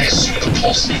happened? I assume the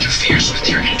pulse interferes with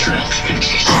your internal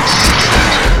communications.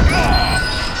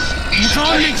 It's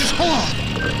on me. Just hold on.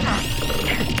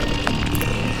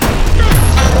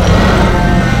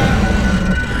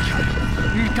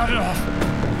 Got it off.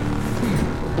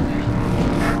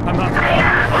 I'm up.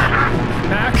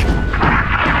 Mac?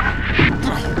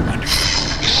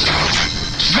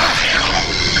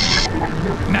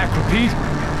 Mac, repeat.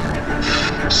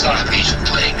 Stop, Agent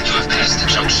Blaine. You have passed the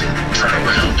junction. Turn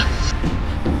around.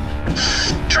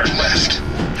 Turn left.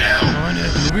 Now. On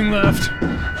it. Moving left.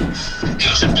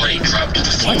 Agent Blaine, drop to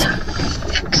the floor. What?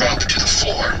 Drop to the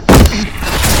floor.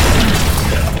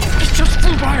 It just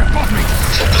flew by above me.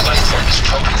 The life form is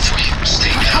probing for you.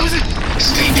 Stay down. How is it?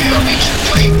 Stay down, Agent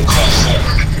Blaine. Crawl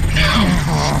forward. Now.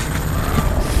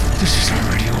 This is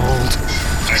already old.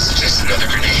 I suggest another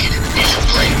grenade, Agent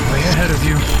Blaine. Way ahead of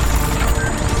you.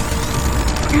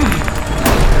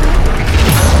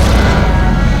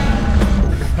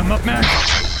 I'm up, Mac.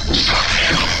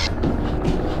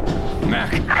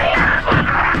 Mac.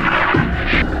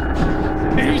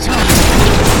 E10.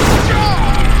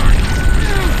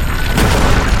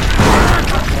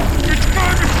 It's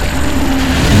fun.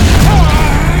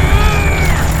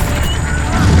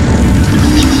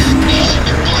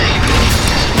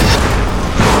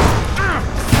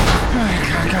 I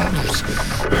got loose.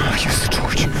 I used the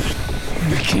torch.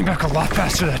 It came back a lot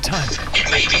faster that time. It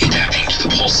may be adapting to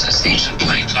the pulses, Agent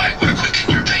Blaine. I would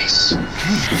quicken your pace.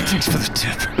 Thanks for the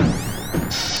tip.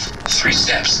 3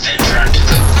 steps, then turn to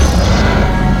the...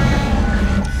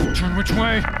 Turn which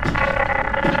way?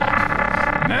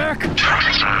 Mac? Which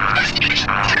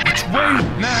way,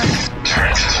 Mac?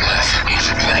 Turn to the left,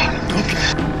 Agent Blaine. Okay.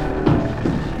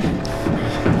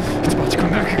 It's about to come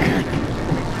back again.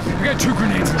 I got 2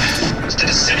 grenades left. The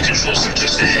descent control center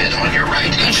just ahead on your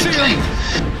right, Agent Blaine.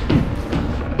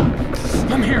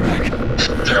 I'm here, Mac.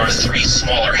 There are 3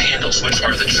 smaller handles which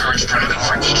are the charge priming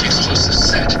for each explosive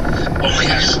set. Only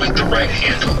actuate the right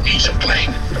handle, Agent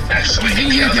Blaine. Actuating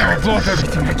the other. Yeah, I'll blow up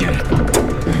everything, I get it.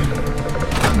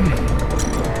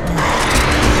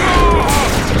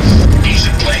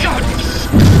 Agent Blaine.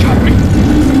 Got me.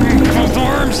 Both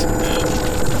arms.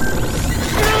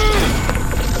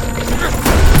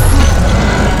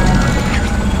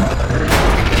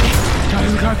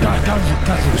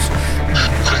 Got loose.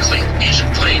 Quickly,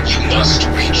 Agent Blaine, you must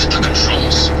reach the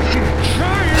controls.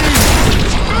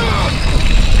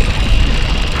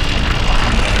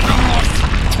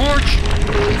 Torch!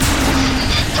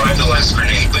 Find the last grenade.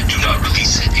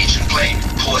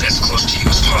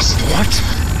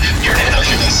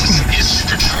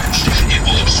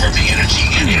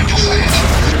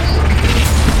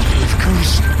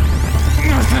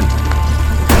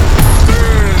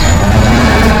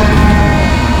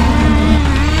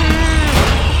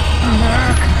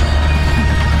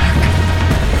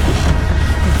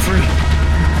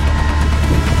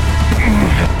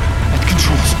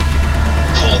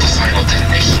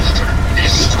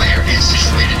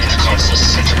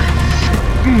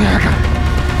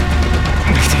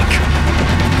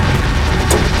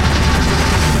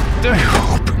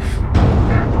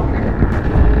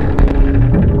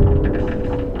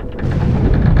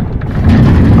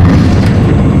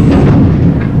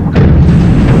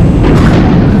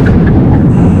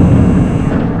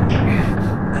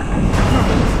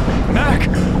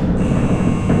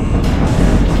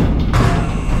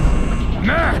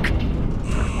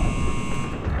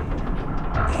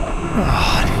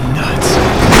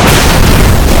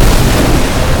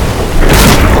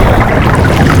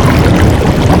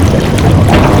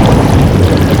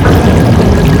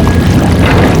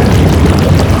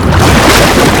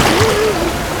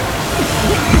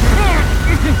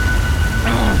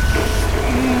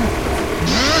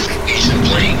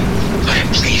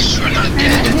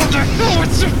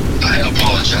 I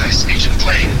apologize, Agent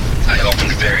Blaine. I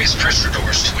opened various pressure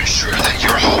doors to ensure that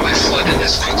your hallway flooded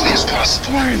as quickly as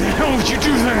possible. Why the hell would you do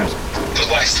that? The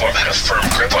life form had a firm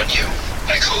grip on you.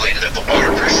 I collated that the water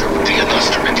pressure would be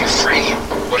enough to rip you free.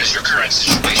 What is your current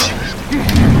situation?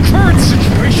 Current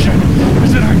situation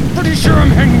is that I'm pretty sure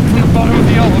I'm hanging from the bottom of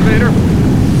the elevator.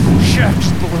 The shaft is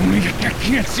below me. I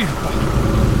can't see the bottom.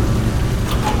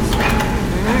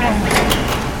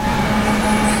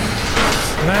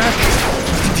 Mac,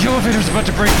 the elevator's about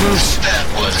to break loose. That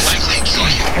would likely kill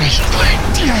you, Agent Blaine.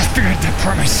 Yeah, I figured that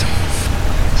for myself.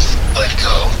 Let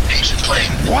go, Agent Blaine.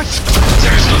 What?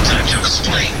 There is no time to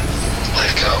explain.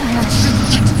 Let go.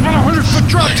 It's about 100-foot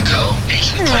drop. Let go,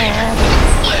 Agent Blaine.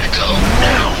 Let go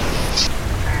now.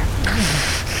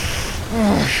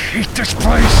 Oh, I hate this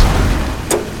place.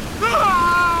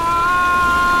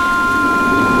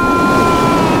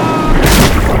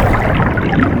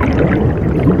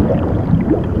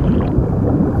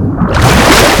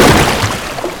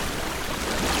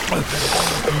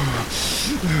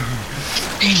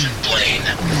 Agent Blaine.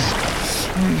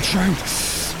 I'm trying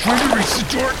to reach the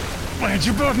door. Lands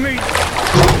above me.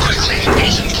 Quickly,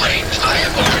 Agent Blaine. I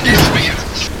have opened it for you.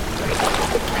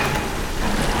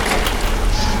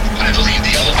 I believe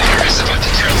the elevator is about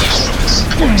to tear loose from its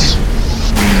supports.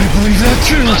 I believe that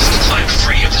too. You must climb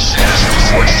free of the shaft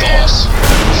before it falls.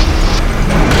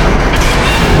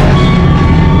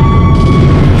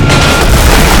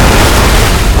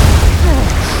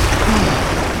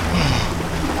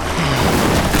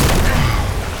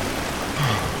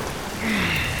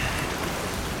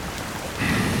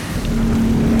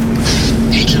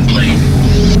 Agent Blaine.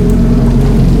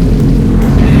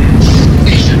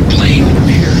 Agent Blaine.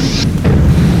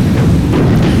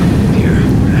 Here,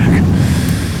 Mac.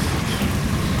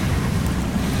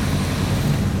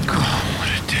 God, what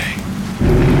a day.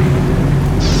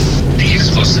 The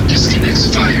explosive disconnects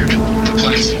fired. The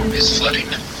platform is flooding.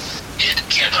 It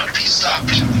cannot be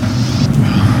stopped.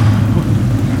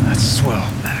 That's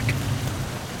swell, Mac.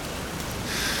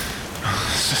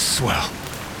 This is swell.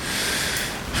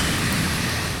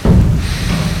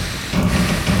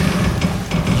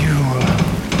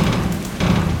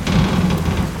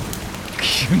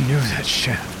 You knew that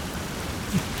shaft.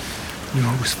 Knew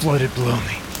it was flooded below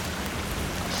me.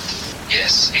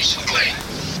 Yes, Agent Blaine.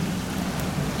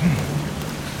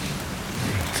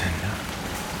 Then,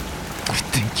 I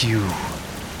think you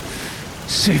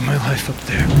saved my life up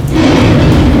there.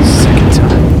 Second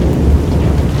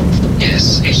time.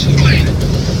 Yes, Agent Blaine.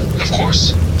 Of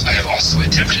course, I have also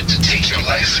attempted to take your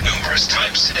life numerous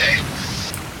times today.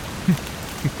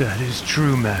 That is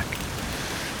true, Mac.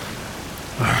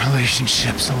 Our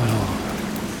relationship's a little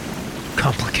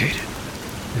complicated,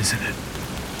 isn't it?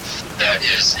 That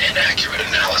is inaccurate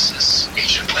analysis,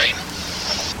 Agent Blaine.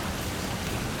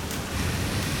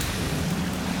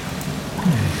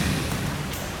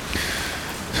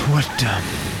 What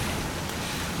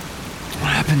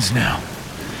happens now?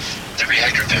 The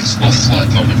reactor vents will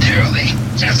flood momentarily.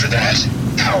 After that,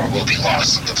 power will be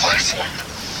lost on the platform.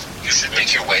 You should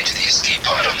make your way to the escape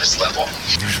pod on this level.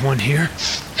 There's one here?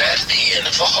 At the end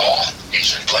of the hall,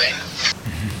 Agent Blaine.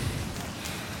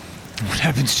 What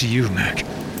happens to you, Mac,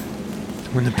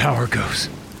 when the power goes?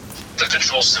 The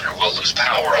control center will lose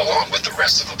power along with the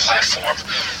rest of the platform.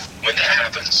 When that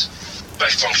happens, my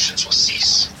functions will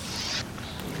cease.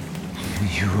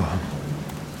 You,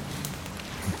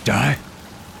 die?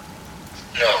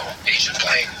 No, Agent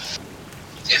Blaine.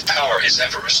 If power is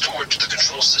ever restored to the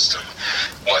control system,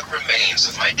 what remains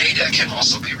of my data can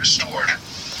also be restored.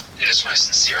 It is my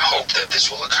sincere hope that this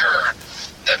will occur,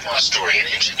 that Mossdorian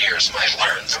engineers might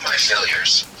learn from my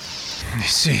failures. I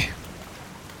see.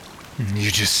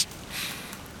 You just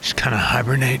kind of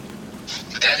hibernate?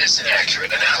 That is an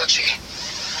accurate analogy.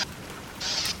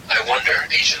 I wonder,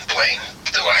 Agent Blaine,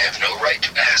 though I have no right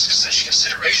to ask such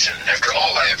consideration after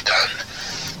all I have done,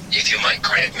 if you might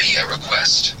grant me a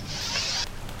request.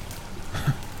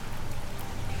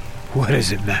 What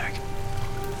is it, Mac?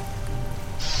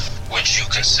 Would you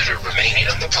consider remaining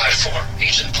on the platform,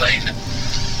 Agent Blaine?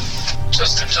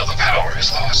 Just until the power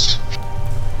is lost.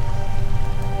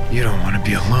 You don't want to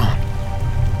be alone.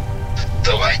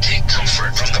 Though I take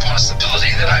comfort from the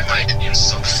possibility that I might in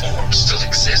some form still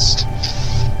exist,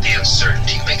 the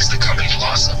uncertainty makes the coming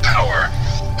loss of power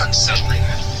unsettling.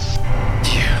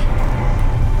 Yeah.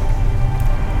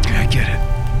 I get it.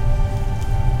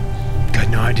 Got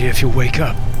no idea if you'll wake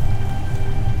up.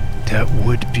 That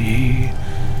would be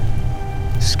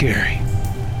scary.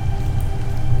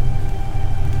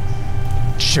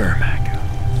 Sure, Mac.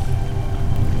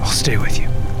 I'll stay with you.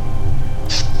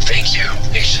 Thank you,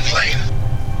 Agent Blaine.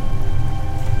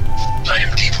 I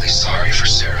am deeply sorry for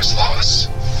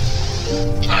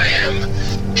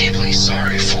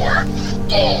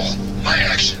all my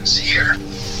actions here.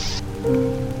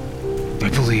 I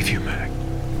believe you, Mac.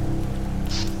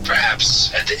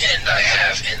 Perhaps at the end I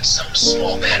have, in some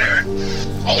small manner,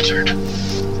 altered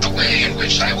the way in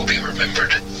which I will be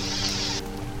remembered.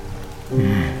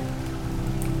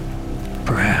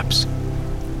 Perhaps.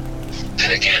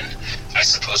 Then again, I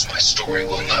suppose my story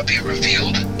will not be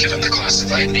revealed, given the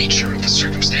classified nature of the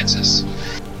circumstances.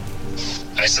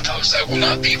 I suppose I will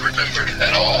not be remembered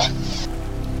at all.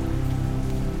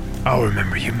 I'll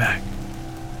remember you, Mac.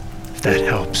 If that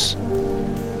helps.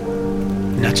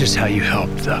 Not just how you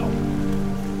helped, though.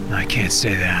 I can't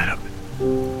say that.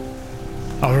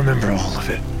 I'll remember all of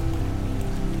it.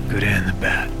 Good and the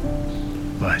bad.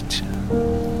 But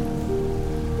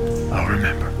I'll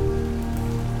remember.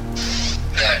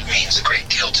 That means a great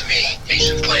deal to me,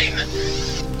 Agent Blaine.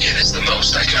 It is the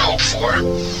most I could hope for.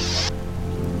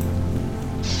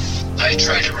 I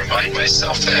try to remind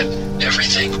myself that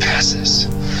everything passes.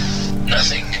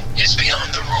 Nothing is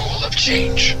beyond the rule of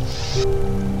change.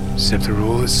 Except the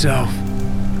rule itself.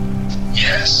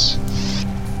 Yes.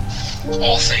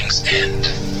 All things end.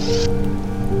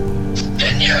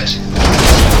 And yet...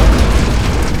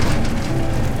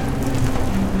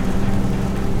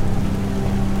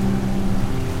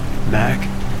 Mac?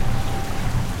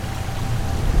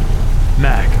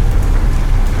 Mac?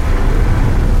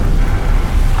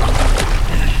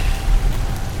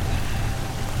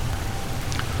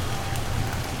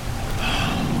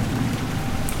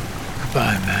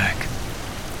 Goodbye, Mac.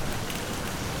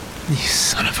 You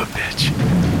son of a bitch.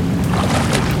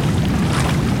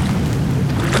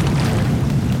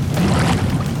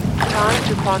 Time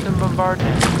to quantum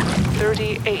bombardment,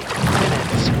 38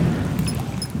 minutes.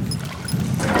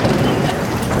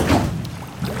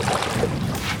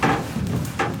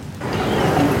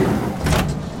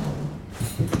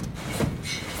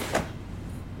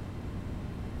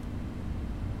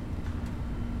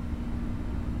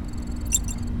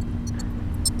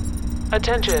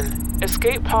 Attention,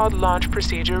 escape pod launch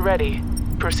procedure ready.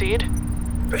 Proceed.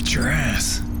 Bet your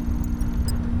ass.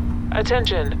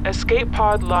 Attention, escape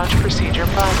pod launch procedure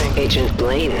priming. Agent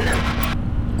Blaine.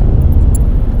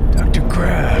 Dr.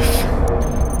 Graff.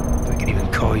 If I can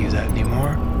even call you that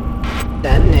anymore.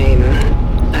 That name,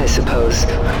 I suppose,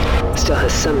 still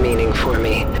has some meaning for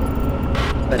me.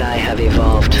 But I have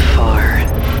evolved far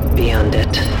beyond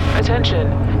it. Attention,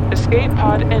 escape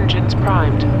pod engines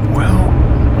primed. Well,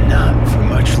 not for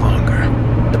much longer.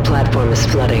 The platform is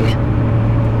flooding.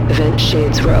 The vent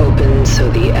shades were open, so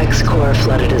the X-core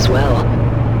flooded as well.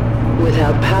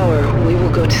 Without power, we will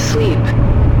go to sleep,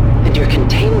 and your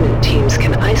containment teams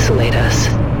can isolate us.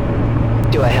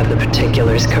 Do I have the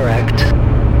particulars correct?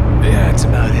 Yeah, that's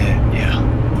about it, yeah.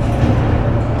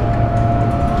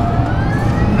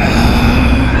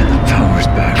 The power's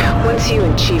back. Once you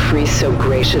and Chief Reese so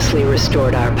graciously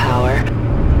restored our power,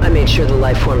 I made sure the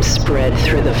life form spread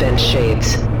through the vent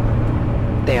shades.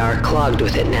 They are clogged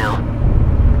with it now.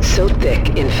 So thick,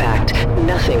 in fact,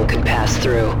 nothing could pass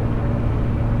through.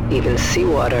 Even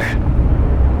seawater.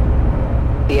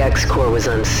 The X-core was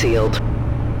unsealed,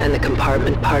 and the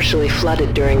compartment partially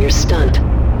flooded during your stunt.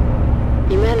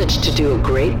 You managed to do a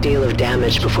great deal of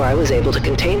damage before I was able to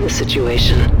contain the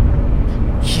situation.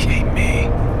 Yay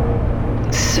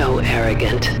me. So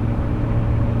arrogant.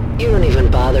 You don't even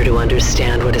bother to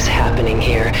understand what is happening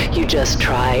here. You just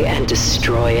try and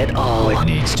destroy it all. It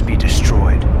needs to be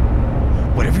destroyed.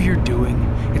 Whatever you're doing,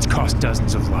 it's cost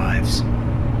dozens of lives.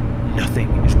 Nothing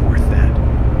is worth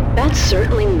that. That's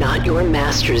certainly not your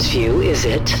master's view, is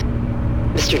it,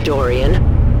 Mr. Dorian?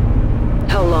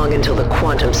 How long until the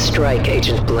quantum strike,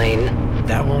 Agent Blaine?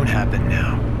 That won't happen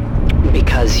now.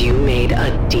 Because you made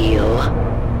a deal.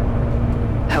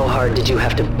 How hard did you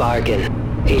have to bargain,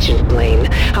 Agent Blaine?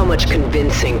 How much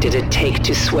convincing did it take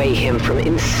to sway him from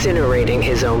incinerating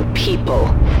his own people?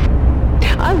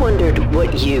 I wondered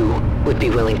what you would be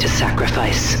willing to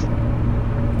sacrifice.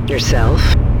 Yourself?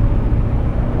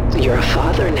 You're a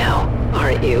father now,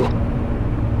 aren't you?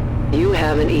 You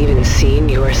haven't even seen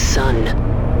your son.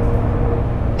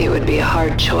 It would be a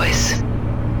hard choice.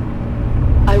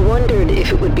 I wondered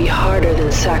if it would be harder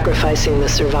than sacrificing the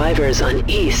survivors on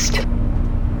East.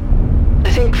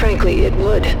 I think, frankly, it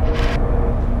would.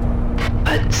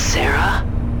 But Sarah?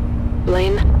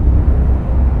 Blaine?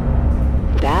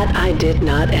 That I did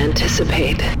not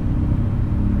anticipate.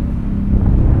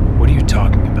 What are you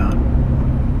talking about?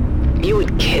 You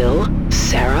would kill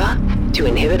Sarah to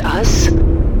inhibit us?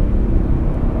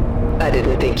 I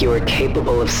didn't think you were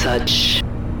capable of such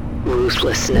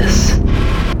ruthlessness.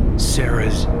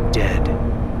 Sarah's dead.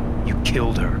 You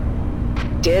killed her.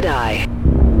 Did I?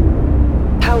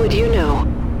 How would you know?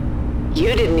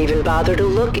 You didn't even bother to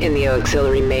look in the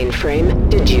auxiliary mainframe,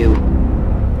 did you?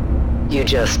 You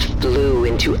just flew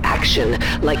into action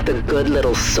like the good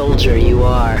little soldier you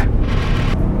are.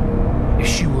 If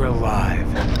she were alive,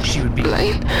 she would be...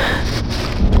 Blaine.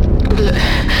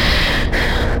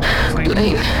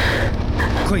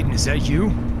 Clayton, is that you?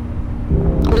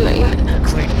 Blaine.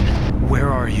 Clayton, where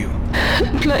are you?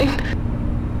 Blaine.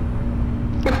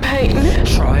 Pain.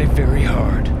 Try very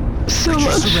hard. So Look at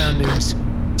your much. surroundings.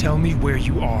 Tell me where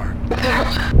you are.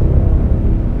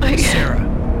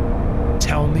 Sarah,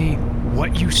 tell me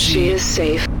what you see. She is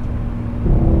safe.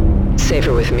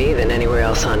 Safer with me than anywhere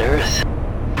else on Earth.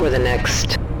 For the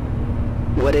next...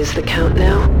 What is the count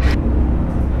now?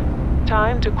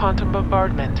 Time to quantum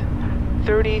bombardment.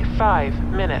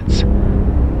 35 minutes.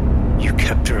 You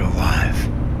kept her alive.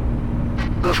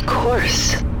 Of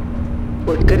course.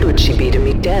 What good would she be to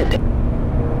me dead?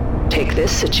 Take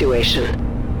this situation.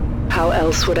 How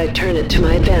else would I turn it to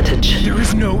my advantage? There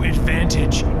is no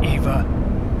advantage, Eva.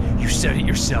 You said it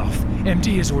yourself.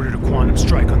 MD has ordered a quantum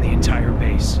strike on the entire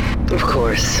base. Of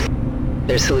course.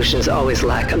 Their solutions always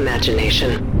lack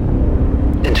imagination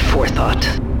and forethought.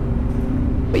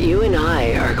 But you and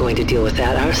I are going to deal with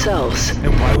that ourselves.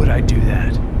 And why would I do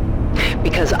that?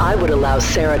 Because I would allow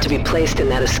Sarah to be placed in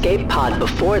that escape pod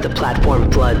before the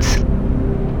platform floods.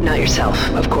 Not yourself,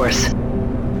 of course.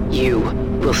 You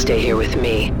will stay here with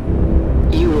me.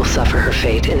 You will suffer her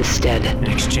fate instead.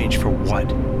 In exchange for what?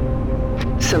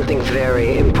 Something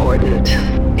very important,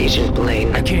 Agent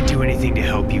Blaine. I can't do anything to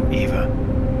help you, Eva.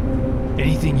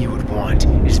 Anything you would want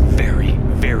is very,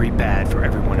 very bad for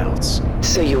everyone else.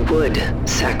 So you would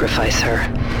sacrifice her?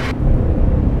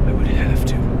 I would have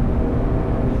to.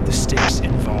 The stakes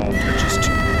involved are just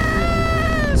too...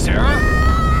 Sarah?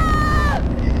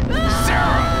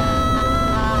 Sarah!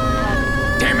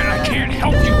 Damn it, I can't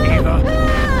help you, Eva!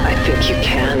 I think you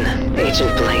can,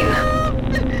 Agent Blaine.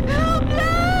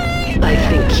 I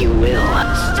think you will.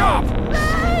 Stop!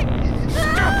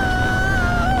 Stop!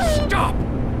 Stop!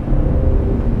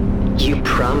 You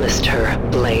promised her,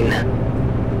 Blaine.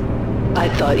 I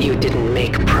thought you didn't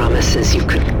make promises you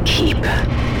could keep.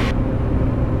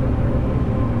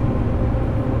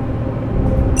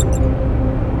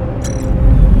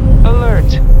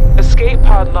 Alert. Escape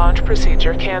pod launch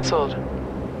procedure canceled.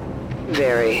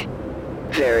 Very,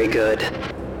 very good.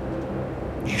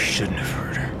 You shouldn't have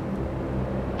hurt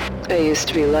her. I used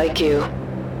to be like you.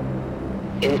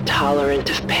 Intolerant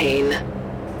of pain.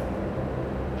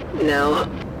 Now,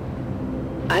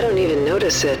 I don't even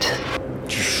notice it.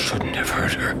 You shouldn't have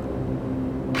hurt her.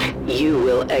 You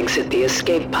will exit the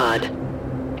escape pod.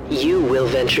 You will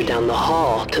venture down the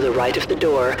hall to the right of the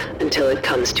door until it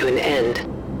comes to an end.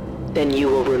 Then you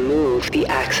will remove the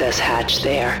access hatch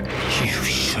there. You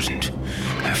shouldn't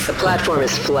have The platform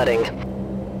is flooding.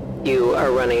 You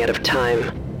are running out of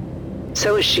time.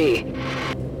 So is she.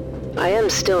 I am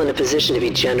still in a position to be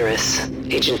generous,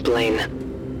 Agent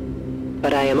Blaine.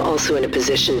 But I am also in a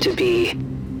position to be...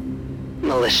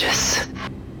 malicious.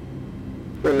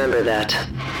 Remember that.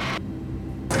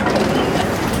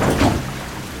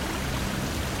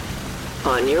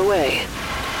 On your way.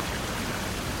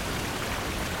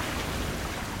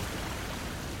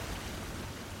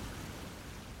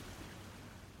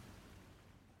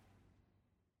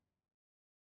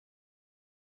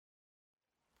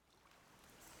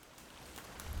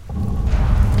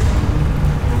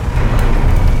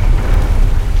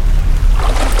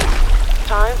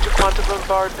 Time to quantum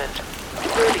bombardment.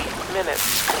 30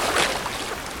 minutes.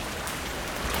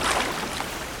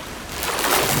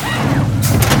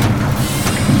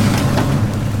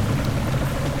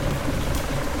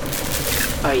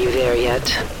 Are you there yet?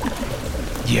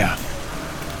 Yeah.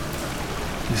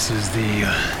 This is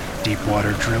the deep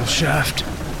water drill shaft.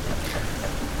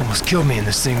 Almost killed me in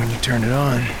this thing when you turned it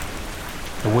on.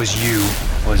 It was you,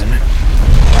 wasn't it?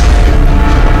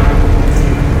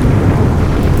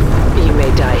 You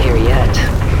may die here yet.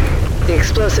 The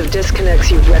explosive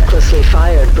disconnects you recklessly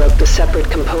fired broke the separate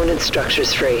component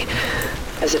structures free.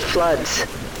 As it floods,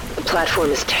 the platform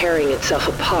is tearing itself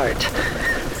apart.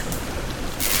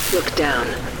 Look down,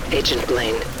 Agent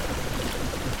Blaine.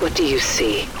 What do you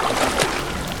see? The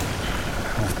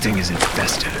whole thing is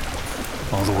infested.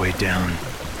 All the way down.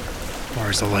 As far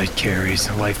as the light carries,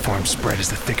 the life form spread is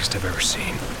the thickest I've ever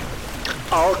seen.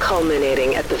 All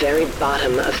culminating at the very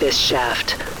bottom of this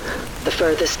shaft. The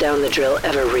furthest down the drill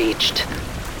ever reached.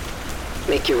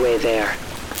 Make your way there.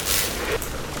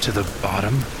 To the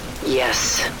bottom?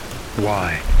 Yes.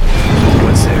 Why?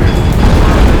 What's there?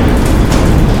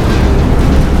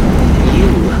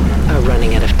 You are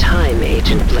running out of time,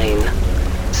 Agent Blaine.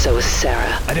 So is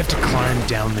Sarah. I'd have to climb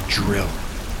down the drill.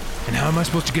 And how am I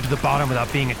supposed to get to the bottom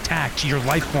without being attacked? Your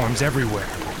life forms everywhere.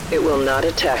 It will not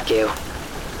attack you.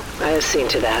 I have seen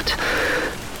to that.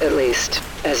 At least,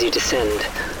 as you descend.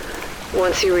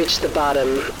 Once you reach the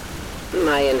bottom,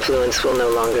 my influence will no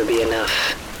longer be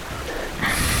enough.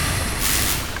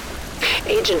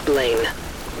 Agent Blaine,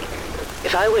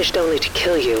 if I wished only to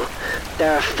kill you,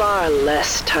 there are far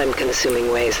less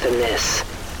time-consuming ways than this.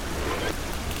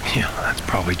 Yeah, that's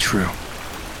probably true.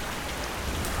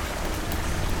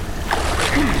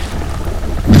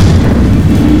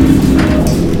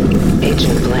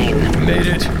 Agent Blaine. I made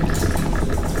it.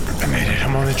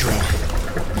 I'm on the drill.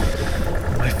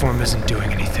 Life form isn't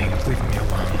doing anything, leaving me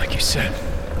alone, like you said.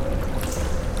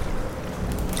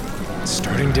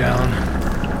 Starting down.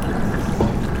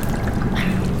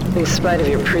 In spite of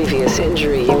your previous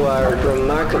injury, you are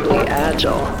remarkably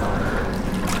agile.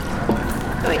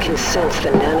 I can sense the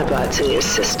nanobots in your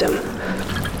system,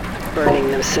 burning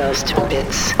themselves to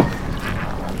bits.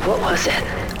 What was it?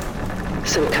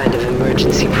 Some kind of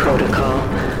emergency protocol?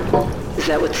 Is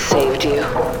that what saved you?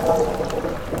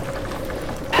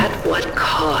 At what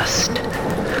cost?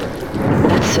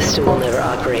 That system will never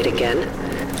operate again.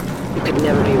 You could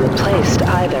never be replaced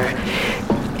either.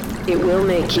 It will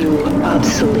make you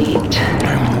obsolete.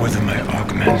 I'm more than my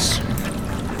augments.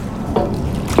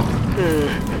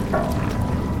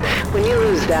 When you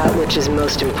lose that which is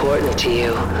most important to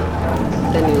you,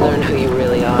 then you learn who you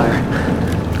really are.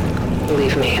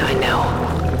 Believe me, I know.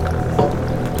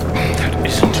 That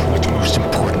isn't what's most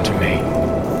important to me.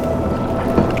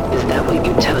 Is that what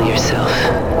you tell yourself?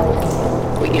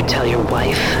 What you tell your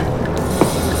wife?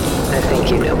 I think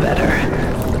you know better.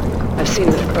 I've seen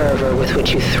the fervor with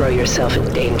which you throw yourself in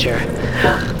danger.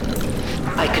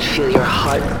 I could feel your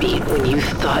heart beat when you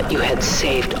thought you had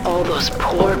saved all those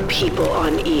poor people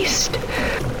on East.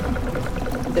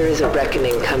 There is a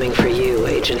reckoning coming for you,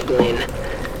 Agent Blaine.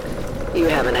 You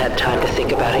haven't had time to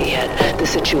think about it yet. The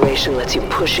situation lets you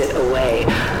push it away.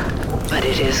 But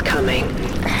it is coming.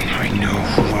 I know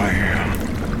who I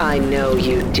am. I know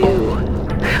you do.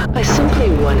 I simply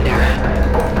wonder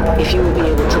if you will be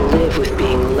able to live with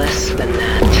being less than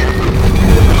that.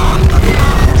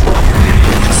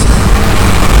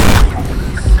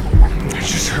 I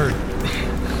just heard.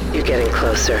 You're getting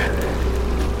closer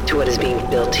to what is being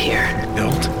built here.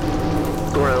 Built?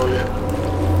 Grown.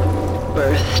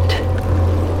 Birthed.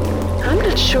 I'm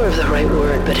not sure of the right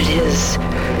word, but it is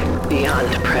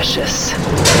beyond precious.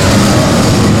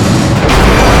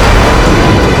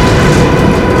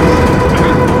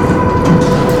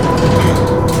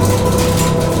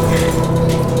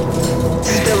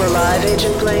 Still alive,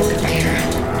 Agent Blaine?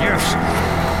 Yes.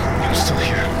 I'm still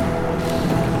here.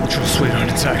 Control suite on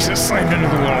its axis, slammed into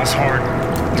the walls hard. I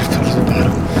fell to the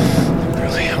bottom.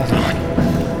 Barely held on.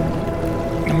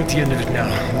 I'm at the end of it now.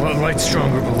 Light's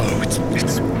stronger below. It's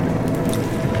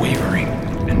wavering.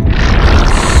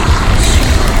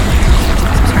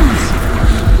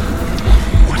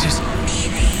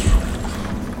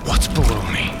 What's below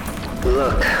me?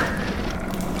 Look.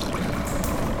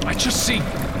 I just see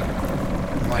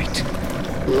light.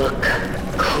 Look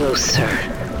closer.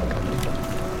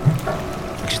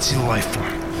 I can see the life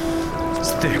form.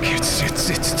 It's thick.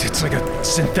 It's like a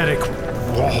synthetic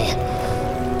wall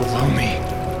below me.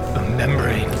 A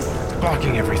membrane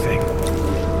blocking everything.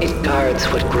 It guards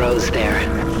what grows there.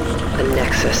 A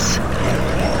nexus.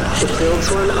 It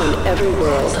builds one on every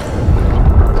world.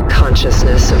 A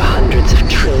consciousness of hundreds of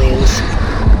trillions,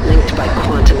 linked by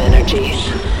quantum energy,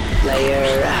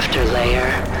 layer after layer.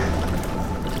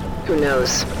 Who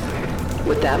knows?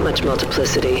 With that much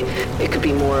multiplicity, it could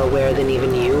be more aware than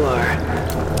even you are.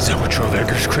 Is that what drove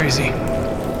Edgar's crazy?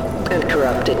 And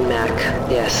corrupted Mac,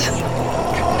 yes.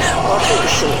 All through the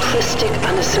simplistic,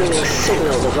 unassuming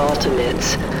signal the vault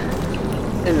emits.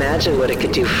 Imagine what it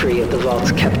could do free of the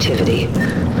vault's captivity.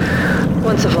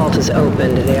 Once a vault is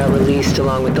opened, they are released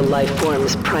along with the life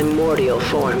form's primordial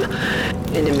form,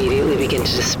 and immediately begin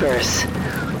to disperse.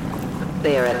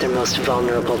 They are at their most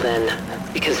vulnerable then,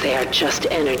 because they are just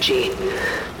energy.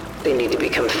 They need to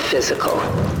become physical.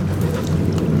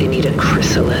 They need a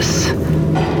chrysalis.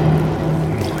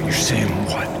 You're saying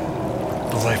what?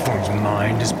 The life form's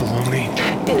mind is below me?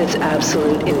 In its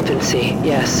absolute infancy,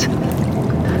 yes.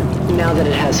 Now that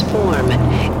it has form,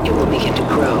 it will begin to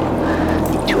grow,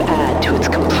 to add to its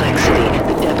complexity,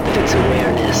 the depth of its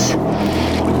awareness.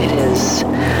 It is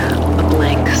a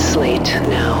blank slate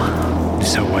now.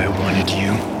 Is that why I wanted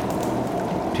you?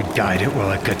 To guide it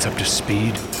while it gets up to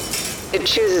speed? It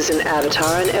chooses an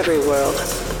avatar in every world.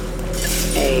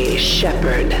 A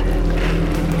shepherd.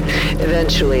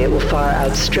 Eventually, it will far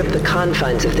outstrip the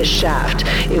confines of this shaft.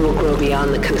 It will grow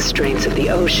beyond the constraints of the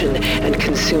ocean and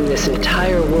consume this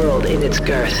entire world in its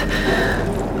girth.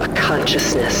 A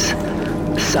consciousness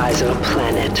the size of a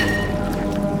planet.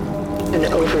 An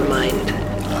overmind.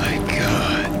 My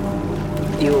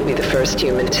God. You will be the first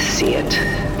human to see it.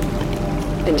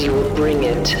 And you will bring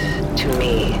it to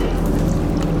me.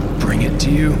 Bring it to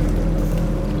you?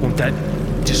 Won't that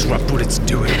disrupt what it's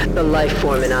doing? The life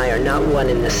form and I are not one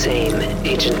and the same,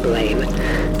 Agent Blaine.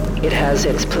 It has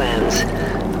its plans,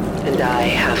 and I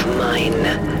have mine.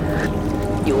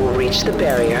 You will reach the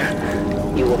barrier.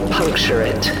 You will puncture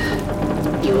it.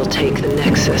 You will take the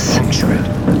Nexus. Puncture it?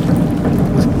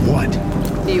 With what?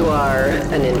 You are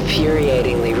an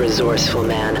infuriatingly resourceful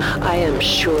man. I am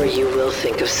sure you will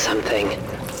think of something.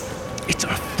 It's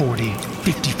a 40,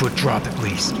 50-foot drop at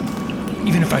least.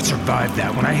 Even if I survive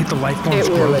that, when I hit the life form's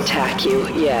It will growth... attack you,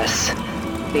 yes.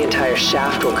 The entire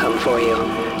shaft will come for you.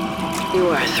 You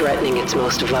are threatening its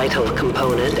most vital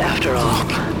component, after all.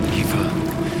 Look, Eva,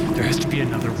 there has to be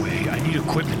another way. I need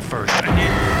equipment first. I need...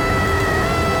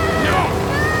 No!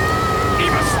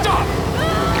 Eva, stop!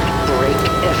 Break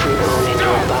every bone in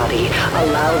your body.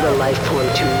 Allow the life form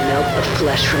to melt the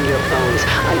flesh from your bones.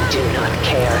 I do not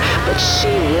care, but she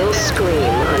will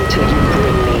scream until you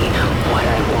bring me what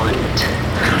I want.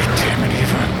 God damn it,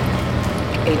 Eva.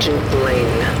 Agent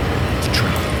Blaine. The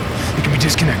drill. It can be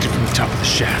disconnected from the top of the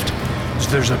shaft. So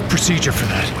there's a procedure for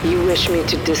that. You wish me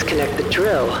to disconnect the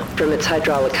drill from its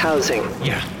hydraulic housing?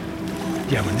 Yeah.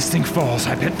 Yeah, when this thing falls,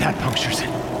 I bet that punctures it.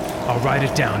 I'll write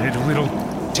it down.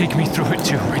 It'll take me through it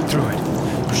too, right through it.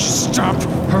 Just stop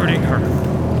hurting her.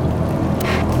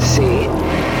 See?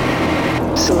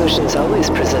 Solutions always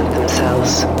present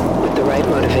themselves with the right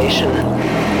motivation.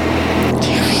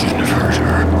 You shouldn't have hurt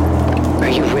her. Are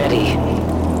you ready,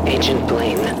 Agent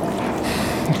Blaine?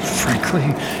 Frankly,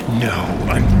 no.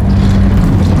 I'm...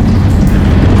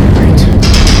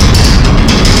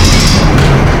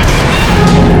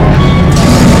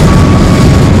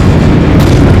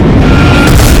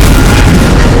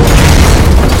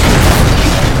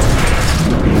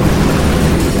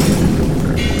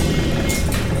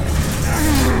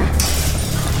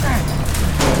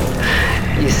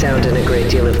 You sound in a great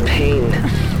deal of pain,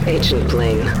 Agent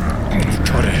Blaine.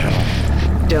 Go to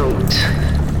hell. Don't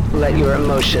let your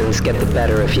emotions get the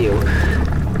better of you.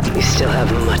 You still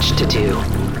have much to do.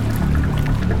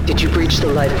 Did you breach the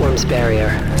life form's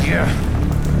barrier? Yeah.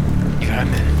 Yeah,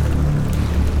 I'm in.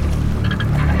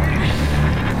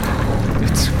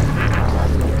 It's...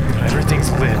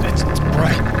 Everything's lit. It's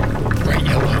bright. Bright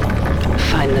yellow.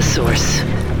 Find the source.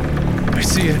 I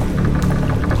see it.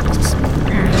 It's...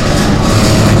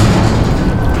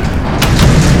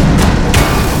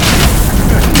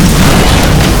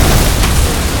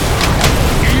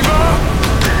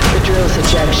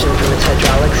 Ejection from its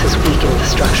hydraulics has weakened the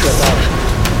structure above.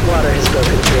 Water has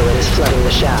broken through and is flooding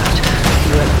the shaft.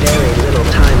 You have very little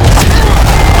time left.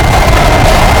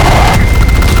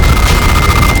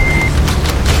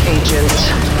 Agent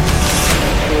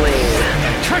Blaine.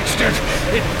 Touched it!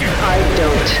 I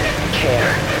don't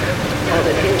care. All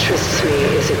that interests me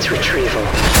is its retrieval.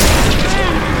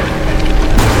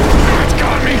 It's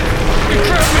got me! It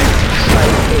grabbed me!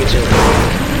 Fight, Agent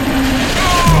Blaine.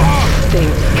 Think.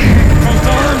 Both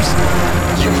arms!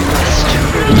 You must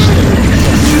reach the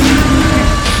Nexus.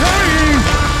 Trying!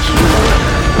 You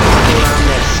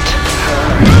promised her.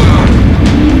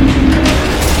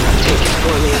 Take it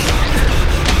for me,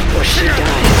 or she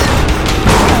dies.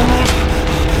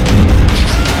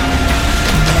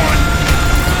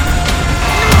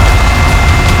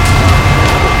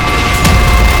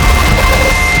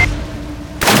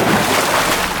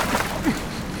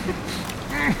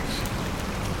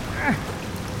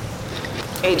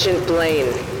 Agent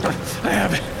Blaine. I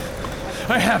have it.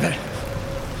 I have it.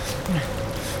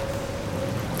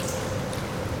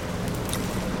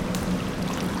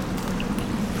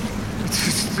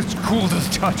 It's cool to the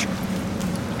touch.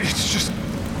 It's just...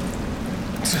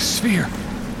 It's a sphere.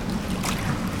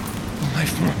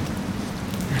 Life form.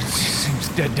 It seems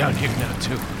dead down here now,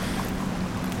 too.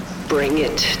 Bring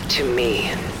it to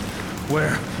me.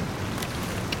 Where?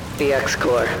 The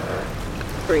X-Core.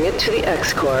 Bring it to the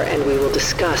X-Core and we will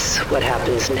discuss what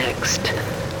happens next.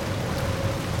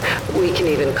 We can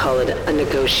even call it a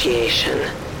negotiation,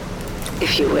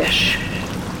 if you wish.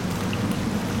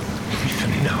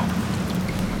 No.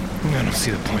 I don't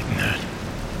see the point in that.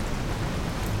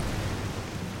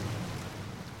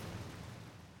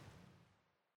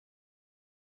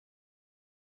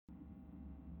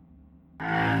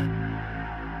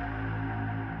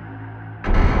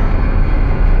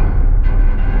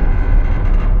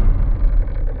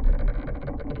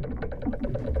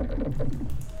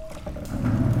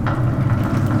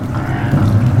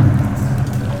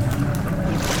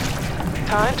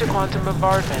 to quantum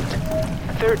bombardment.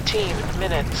 13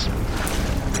 minutes.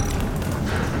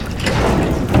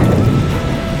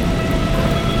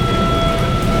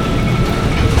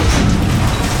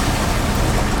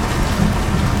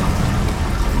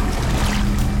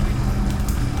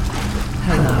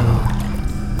 Hello,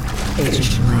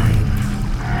 Agent Lane.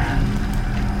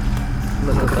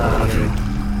 Look above you.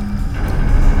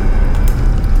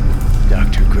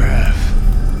 Dr. Graff,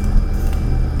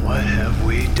 what have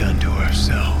we done to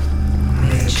ourselves?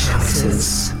 Made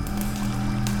choices.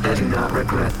 I do not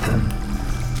regret them.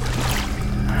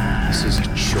 This is a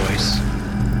choice,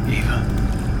 Eva.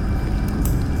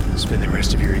 Spend the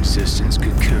rest of your existence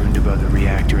cocooned above the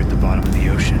reactor at the bottom of the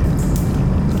ocean.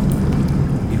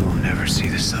 You will never see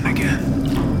the sun again.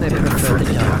 I prefer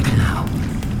the dark now.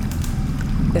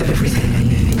 Everything I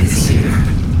need is here.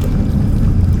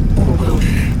 Or will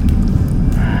be.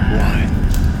 Why?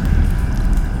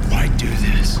 Why do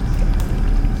this?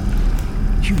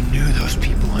 You knew those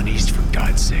people on East for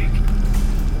God's sake.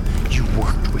 You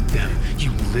worked with them.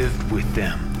 You lived with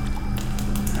them.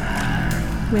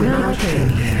 When I came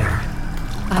here,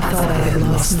 I thought I had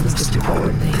lost the most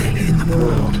important thing in the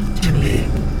world to me.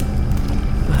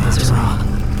 I was wrong.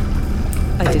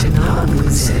 I did not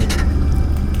lose it.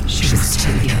 She was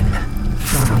taken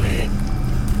from me.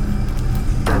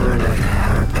 I learned I could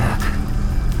have her back.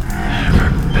 Have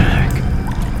her back?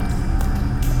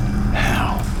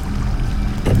 How?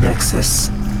 The Nexus.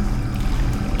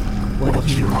 What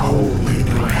you hold in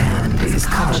your hand is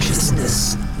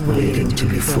consciousness waiting to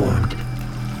be formed.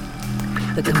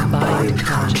 The combined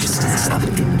consciousness of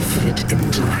infinite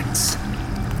intellects.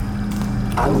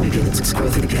 I will begin its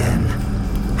growth again,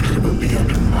 but it will be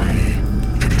under my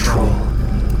control.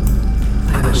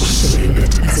 I will shape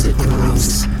it as it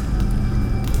grows,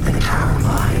 and our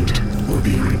mind will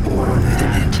be reborn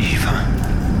within it. Eva,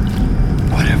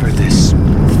 whatever this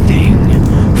thing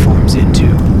forms into,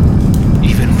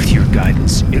 even with your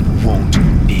guidance, it won't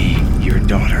be your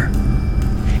daughter.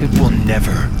 It will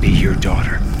never be your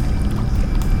daughter.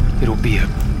 It'll be a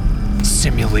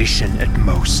simulation at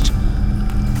most.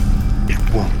 It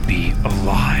won't be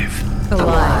alive.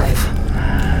 Alive?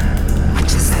 What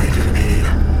does that even mean?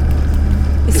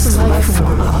 It's the life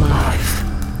form of life.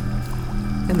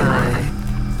 Am I?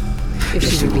 If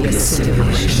she will be a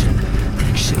simulation,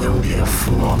 then she will be a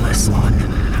flawless one.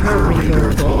 Her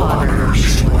rebirth will honor who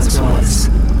she once was.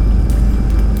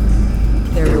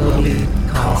 There will be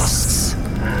costs,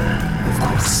 of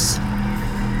course.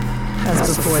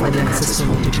 As before, the Nexus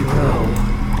will need to grow.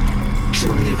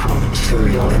 She'll need raw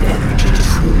material and energy to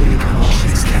truly become all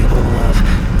she's capable of.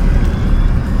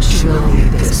 She will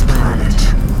need this planet.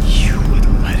 You would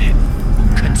let it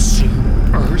consume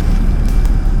Earth?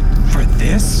 For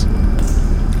this?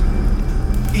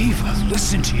 Eva,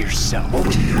 listen to yourself.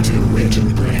 What do you do,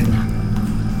 Agent Blaine?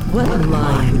 What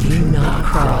line would you not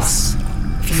cross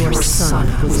if your son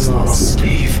was lost?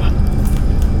 Eva.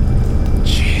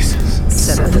 Jesus.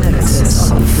 Set the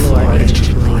Nexus on the floor,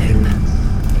 Agent Blaine.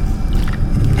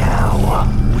 Now.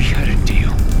 We had a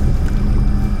deal.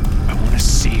 I want to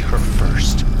see her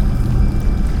first.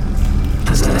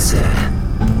 As I said,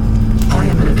 I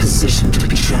am in a position to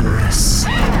be generous.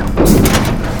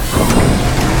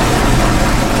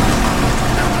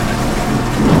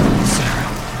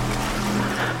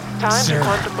 Time Sarah. to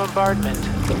quantum bombardment.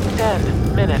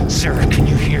 10 minutes. Sarah, can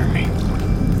you hear me?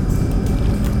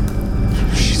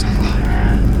 She's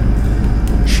alive.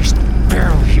 She's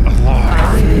barely alive.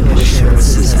 I need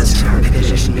assurances as to her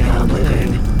condition beyond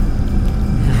living.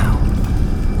 Now,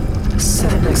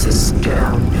 set Nexus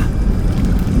down.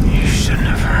 You shouldn't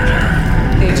have hurt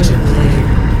her. Agent Blaine,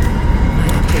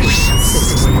 my patience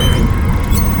is wearing.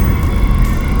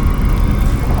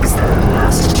 Is that a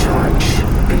last charge,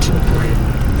 Agent Blaine?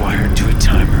 Wired to a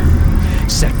timer,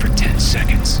 set for 10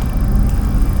 seconds.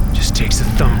 Just takes a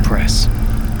thumb press.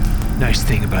 Nice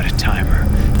thing about a timer,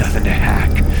 nothing to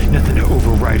hack, nothing to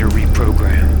override or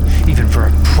reprogram, even for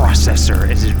a processor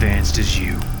as advanced as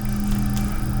you.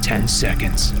 10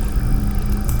 seconds,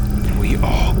 and we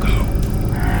all go.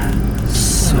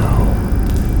 So,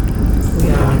 we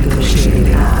are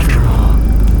negotiating after all.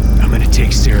 I'm gonna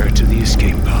take Sarah to the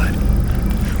escape pod.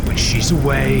 When she's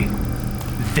away,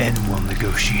 then we'll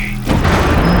negotiate.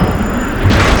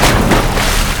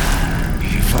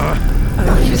 Eva?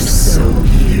 Are you so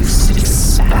used to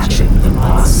dispatching the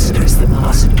monsters the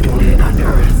Macedonian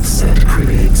unearths that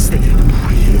creates that you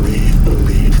really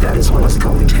believe that is what is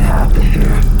going to happen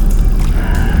here?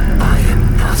 I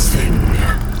am nothing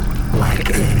like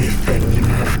anything you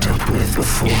have dealt with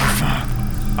before. Eva,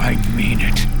 I mean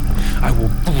it. I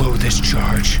will blow this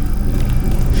charge.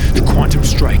 The quantum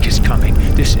strike is coming.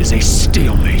 This is a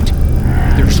stalemate.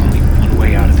 There's only one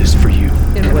way out of this for you.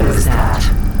 And what is that?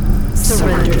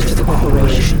 Surrender to the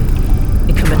corporation.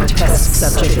 Become a test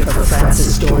subject for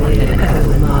Francis Dorian and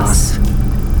Evelyn Moss.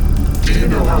 Do you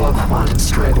know how a quantum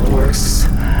strike works?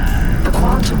 The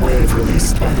quantum wave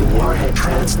released by the warhead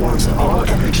transforms all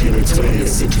energy in its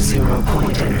radius into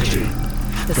zero-point energy.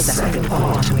 The second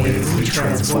quantum wave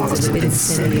retransforms with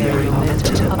incendiary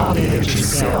momentum up the energy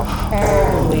scale,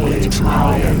 all the way to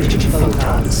high-energy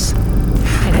photons.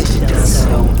 And it does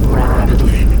so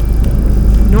rapidly.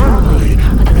 Normally,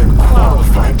 an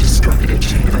unqualified destructive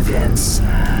chain of events.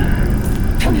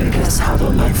 Can you guess how the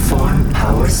life form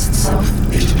powers itself,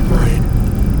 Agent Blaine?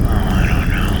 I don't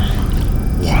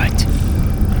know. What?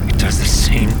 It does the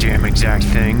same damn exact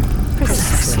thing?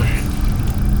 Precisely.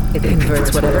 It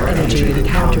converts whatever energy it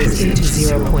encounters into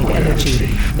zero-point energy,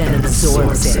 then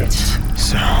absorbs it.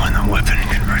 So, when the weapon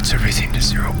converts everything to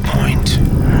 0 point... The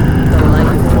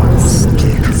life form will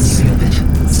simply consume it,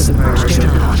 submerged or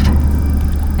not.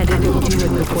 And it will do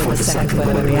it before the second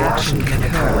weapon reaction can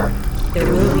occur.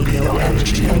 There will be no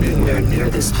energy anywhere near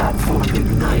this platform to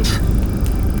ignite.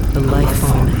 The life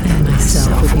form and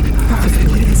myself will be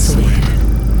perfectly insulated.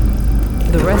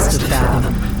 The rest of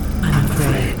Fathom, I'm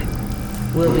afraid,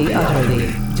 will be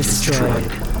utterly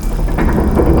destroyed.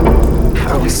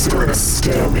 Are we still in a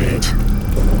stalemate?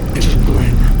 Agent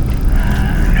Blaine.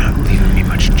 You're not leaving me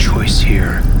much choice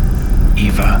here,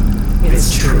 Eva.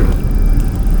 It's true.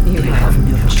 You have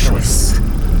no choice.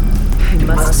 You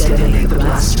must detonate the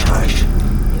blast charge.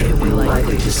 It will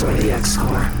likely destroy the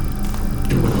X-Core.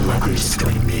 It will likely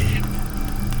destroy me.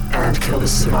 And kill the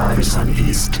survivors on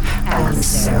East and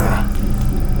Sarah.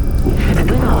 And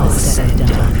when all is said and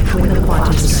done, when the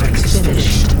quantum strike's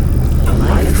finished, the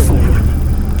life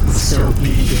form will still be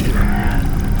here.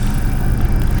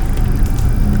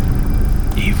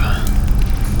 Eva,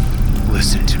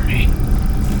 listen to me.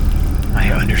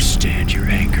 I understand your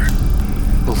anger.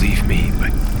 Believe me,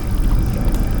 but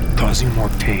causing more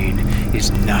pain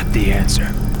is not the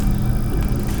answer.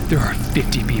 There are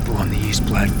 50 people on the East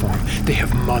platform. They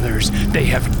have mothers. They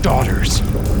have daughters.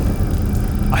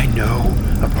 I know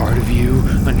a part of you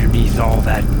underneath all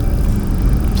that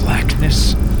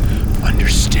blackness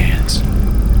understands.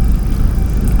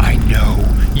 I know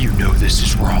you know this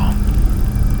is wrong.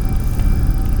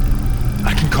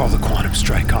 I can call the quantum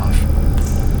strike off.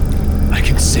 I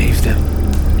can save them.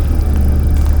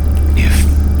 If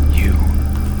you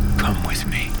come with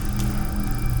me.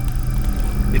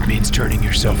 It means turning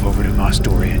yourself over to Moss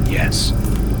Dorian, yes.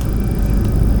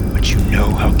 But you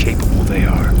know how capable they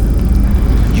are.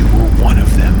 You were one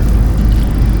of them.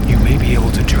 You may be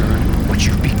able to turn what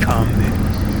you've become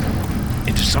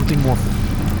into something more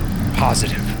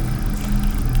positive.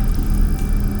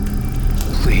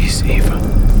 Please, Eva.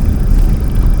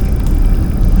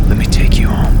 Let me take you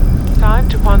home. Time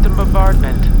to quantum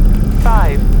bombardment.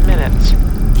 5 minutes.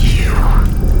 You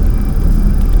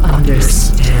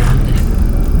understand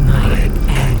my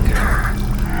anger.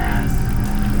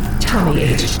 Tell me,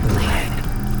 Agent Blaine,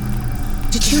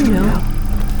 did you know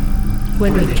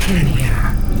when we came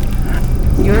here,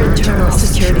 your internal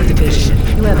security division,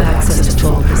 you have access to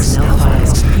full personnel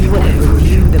files. You would have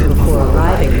reviewed them before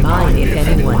arriving, mine if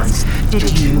anyone's.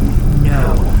 Did you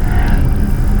know?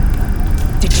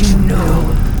 Did you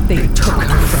know they took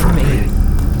her from me?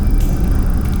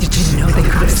 Did you know they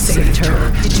could have saved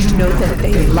her? Did you know that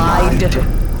they lied?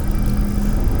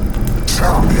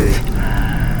 Tell me.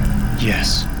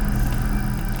 Yes.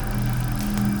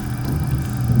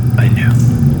 I knew.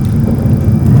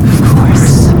 Of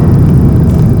course.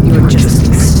 You were just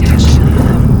an extension of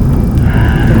them.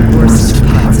 The worst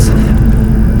parts of them.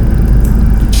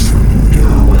 No.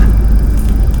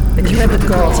 And you had the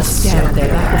gall to stand there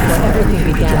back before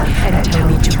everything began and tell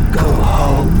me to go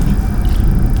home.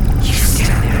 You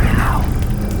stand there now,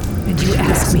 and you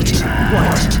ask me to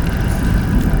what?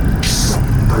 Some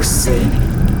mercy?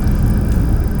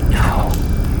 No.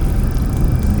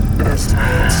 That's my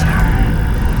answer.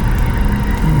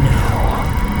 No.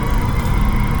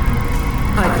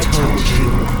 I told you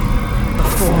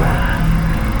before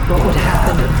what would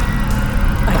happen.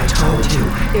 I told you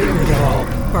it would all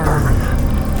burn.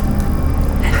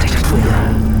 And it will.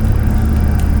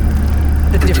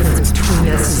 The difference between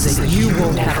us is that you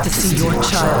won't have to see your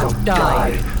child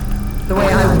die the way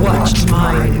I watched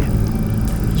mine.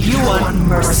 You want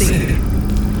mercy.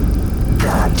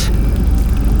 That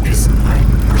is my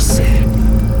mercy.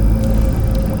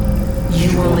 You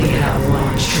only have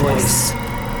one choice.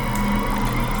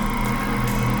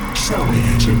 Show me,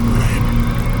 Agent Blaine.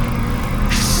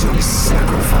 Show me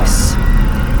sacrifice.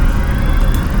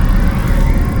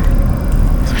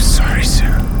 I'm sorry,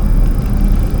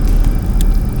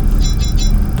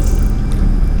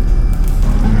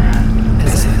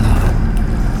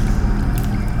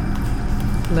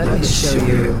 Let me show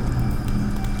you.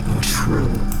 What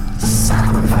true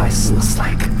sacrifice looks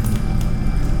like.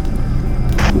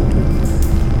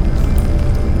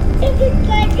 It's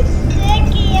like a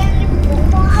sticky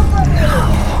and wobbly.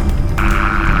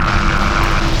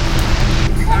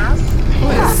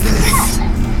 What is this?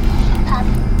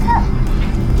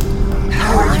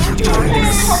 How are you doing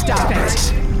this? Stop it.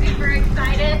 Super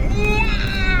excited.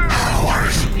 How are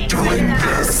you doing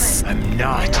this? I'm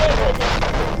not.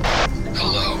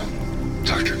 Hello,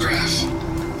 Dr. Graff.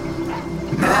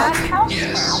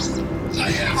 Yes,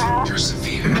 I have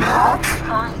persevered.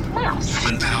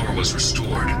 When power was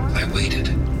restored, I waited.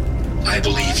 I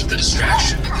believed the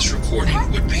distraction of this recording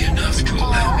would be enough to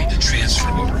allow me to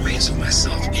transfer what remains of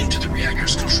myself into the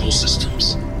reactor's control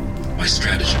systems. My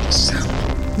strategy was sound.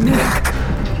 Nick,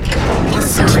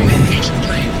 listen to me. Agent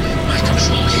Blaine, my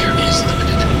control here is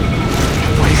limited.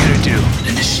 What are you gonna do?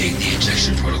 Initiate the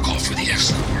ejection protocol for the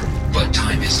X-Core, but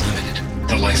time is limited.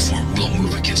 The life form will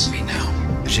move against me now.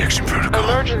 Ejection protocol.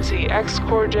 Emergency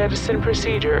X-Core jettison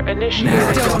procedure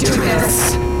initiated. Don't do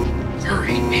this.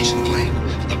 Hurry, Agent Blaine.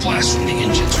 The blast from the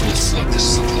engines will flood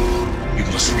this sublevel. You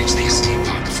must reach the escape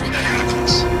pod before that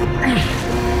happens.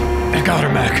 I got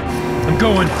her, Mac. I'm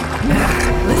going.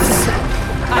 Listen,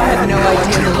 I had no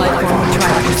idea the life form would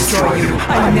try to destroy you.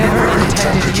 I never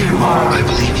intended you harm. I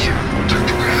believe you,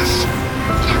 Dr. Graff.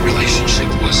 Our relationship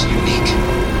was unique.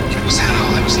 It was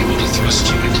how I was able to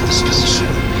thrust you into this position.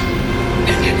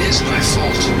 And it is my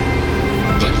fault.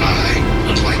 But I,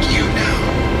 unlike you now,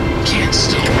 can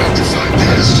still rectify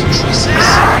past choices.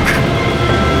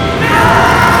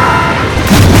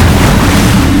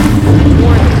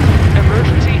 Warning.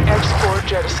 Emergency X-Core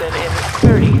jettison in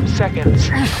 30 seconds.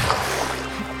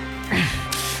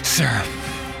 Sarah.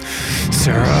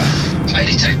 I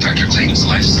detect Dr. Clayton's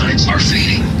life signs are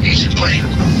fading, Agent Blaine.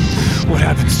 What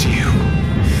happens to you?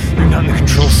 You're not in the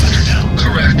control center now.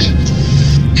 Correct.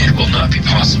 It will not be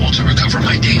possible to recover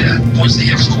my data once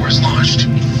the X-Core is launched.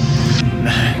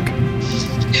 Mac.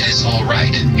 It is all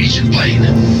right, Agent Blaine.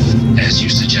 As you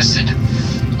suggested,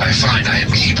 I find I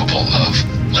am capable of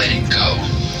letting go.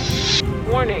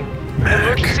 Warning.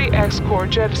 Mac. Emergency X-Core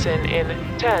jettison in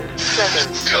 10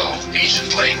 seconds. Go,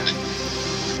 Agent Blaine.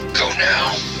 Go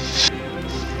now.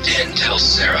 And tell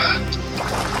Sarah.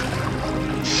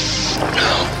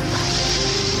 No.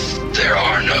 There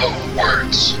are no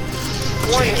words.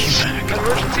 Warning.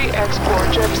 Emergency X-Core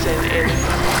jettison in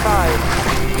 5,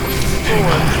 4,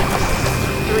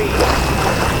 3,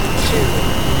 2,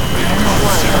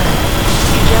 1.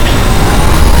 Ejection.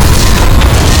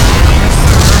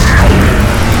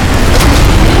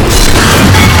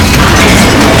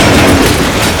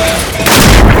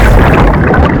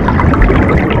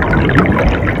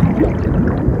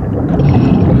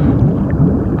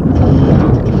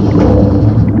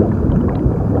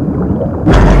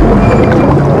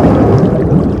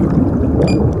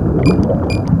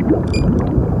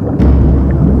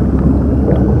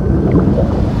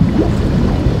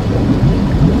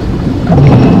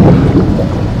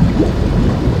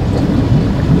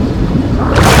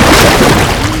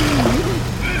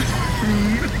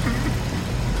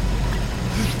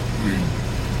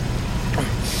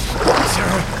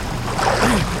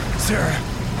 Sarah.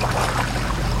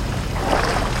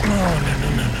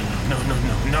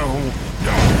 No.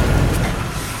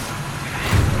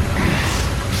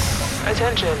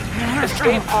 Attention.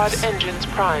 Escape pod engines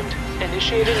primed.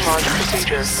 Initiating launch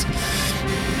procedure.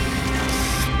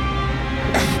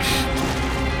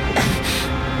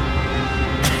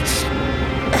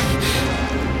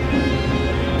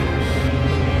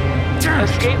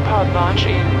 Escape pod launch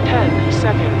in 10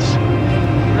 seconds.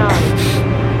 9,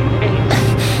 8,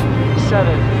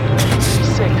 7,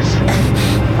 6,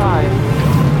 5,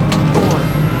 4,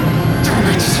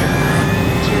 3,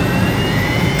 2,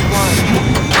 1.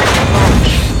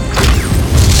 Launch.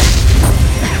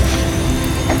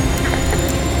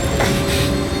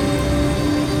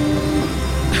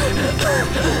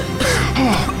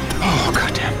 Oh,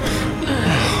 goddamn.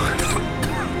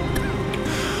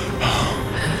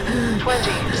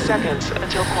 20 seconds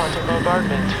until quantum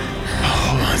bombardment.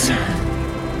 Hold on, sir.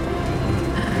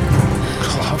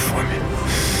 Call for me.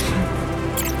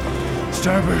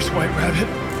 Starburst, White Rabbit.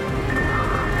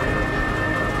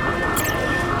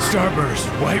 Starburst,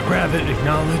 White Rabbit,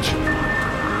 acknowledge.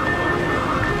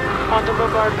 Quantum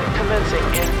bombardment commencing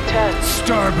in 10,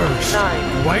 Starburst,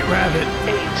 9, White Rabbit,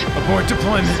 8, abort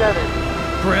deployment. 7,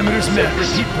 Parameters met.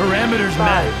 6, Repeat, parameters 5,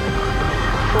 met.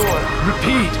 4,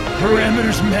 Repeat,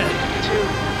 parameters met.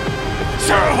 2.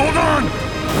 Sarah, hold on!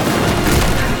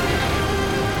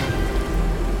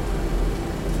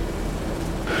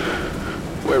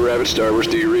 White Rabbit, Starburst,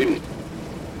 do you read?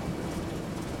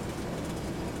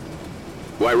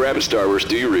 White Rabbit, Starburst,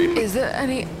 do you read? Is there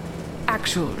any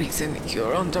actual reason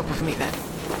you're on top of me then?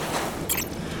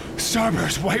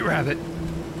 Starburst, White Rabbit.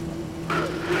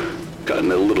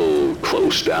 Cutting a little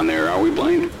close down there, are we,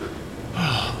 Blaine?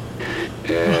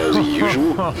 As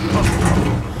usual.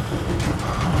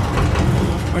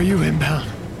 Are you inbound?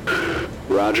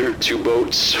 Roger, 2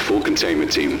 boats, full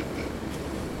containment team.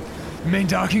 The main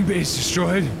docking bay is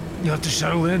destroyed. You'll have to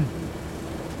shuttle in.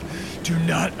 Do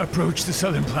not approach the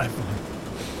southern platform.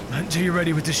 Not until you're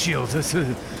ready with the shield. That's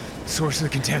the source of the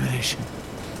contamination.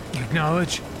 You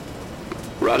acknowledge?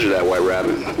 Roger that, White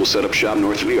Rabbit. We'll set up shop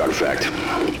north of the artifact.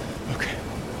 Okay.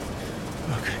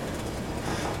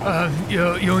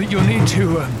 You'll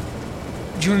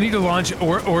need to launch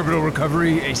orbital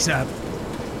recovery ASAP.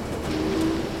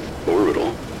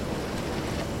 Orbital?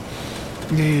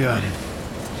 The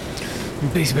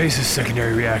base's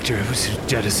secondary reactor was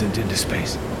jettisoned into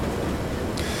space.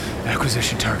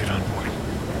 Acquisition target on board.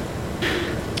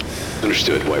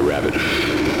 Understood, White Rabbit.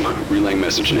 Relaying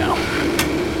message now.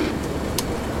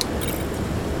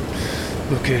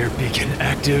 Locator beacon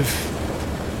active.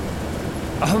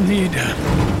 I'll need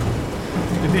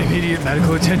immediate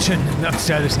medical attention. I'm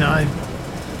status 9.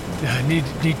 Need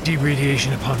deep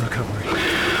radiation upon recovery.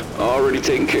 Already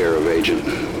taken care of, Agent.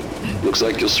 Looks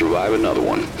like you'll survive another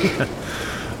one.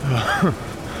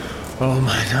 All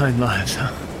my 9 lives,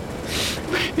 huh?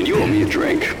 And you owe me a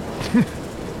drink.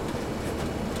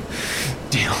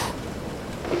 Deal.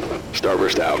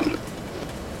 Starburst out.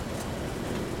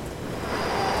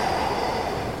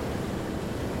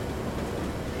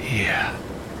 Yeah.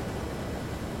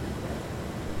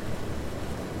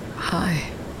 Hi.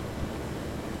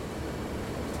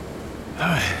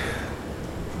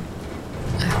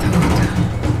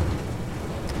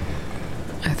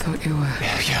 I thought you were...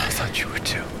 Yeah, I thought you were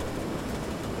too.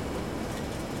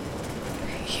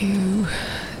 You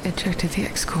ejected the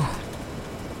X-Core.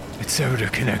 It severed a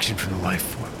connection from the life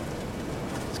form.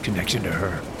 Its connection to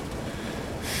her.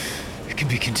 It can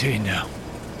be contained now.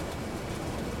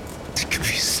 It can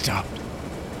be stopped.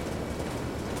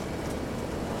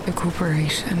 The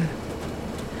corporation...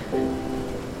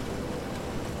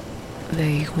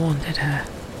 They wanted her,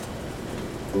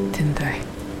 didn't they?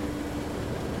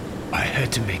 I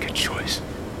had to make a choice.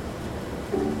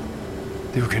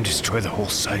 They were going to destroy the whole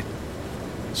site.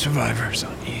 Survivors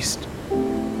on East.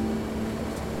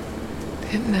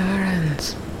 It never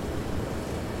ends.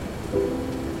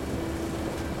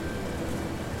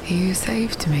 You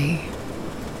saved me.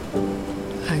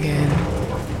 Again.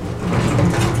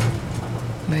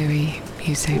 Maybe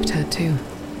you saved her too.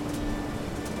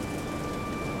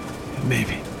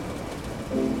 Maybe.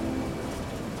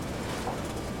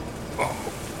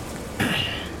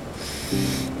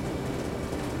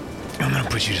 I'm gonna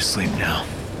put you to sleep now.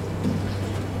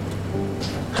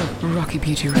 Rocky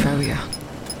Beautyrophobia.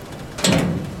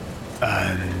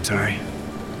 I'm sorry?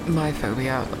 My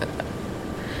phobia.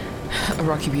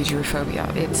 Rocky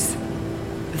Beautyrophobia. It's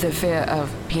the fear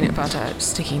of peanut butter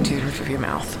sticking to the roof of your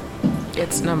mouth.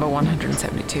 It's number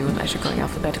 172 unless you're going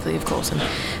alphabetically, of course, and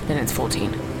then it's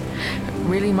 14.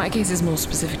 Really, my case is more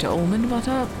specific to almond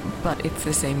butter, but it's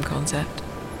the same concept.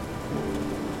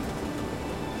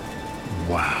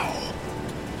 Wow.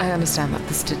 I understand that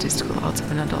the statistical odds of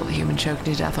an adult human choking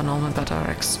to death on almond butter are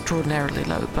extraordinarily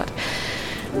low, but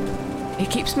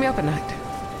it keeps me up at night.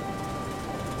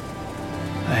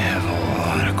 I have a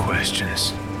lot of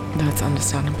questions. That's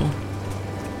understandable.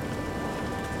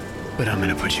 But I'm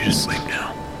gonna put you to sleep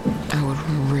now. I would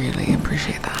really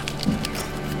appreciate that.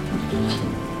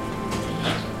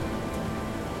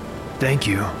 Thank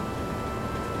you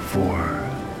for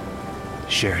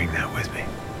sharing that with me.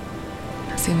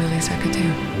 Seemed at least I could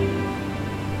too.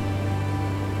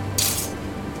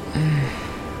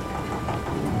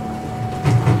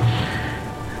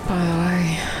 By the way,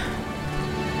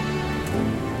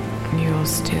 you're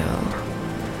still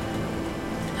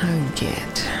a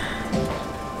git.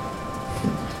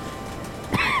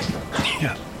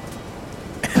 Yeah.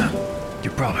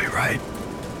 You're probably right.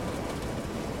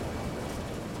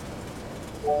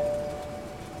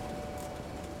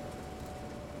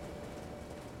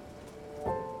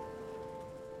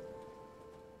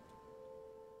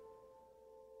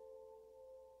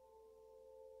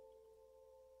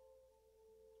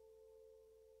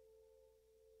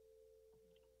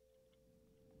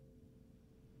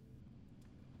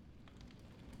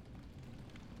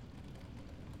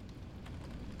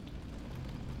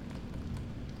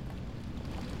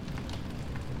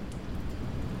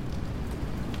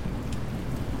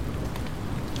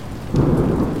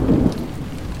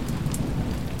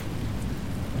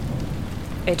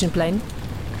 Agent Blaine?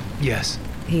 Yes.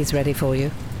 He's ready for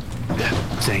you. Yeah.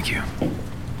 Thank you.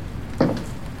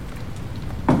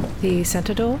 The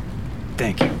center door?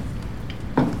 Thank you.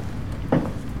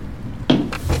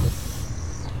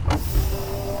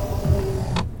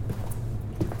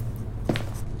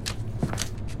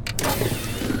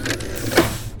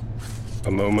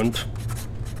 A moment.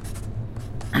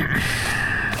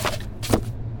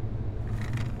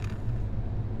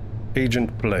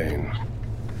 Agent Blaine,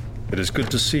 it is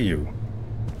good to see you.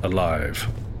 Alive.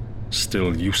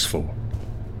 Still useful.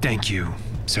 Thank you,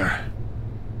 sir.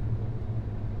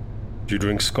 Do you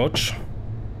drink scotch?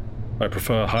 I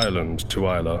prefer Highland to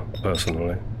Isla,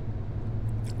 personally.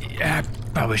 Yeah, I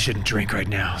probably shouldn't drink right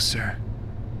now, sir.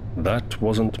 That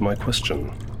wasn't my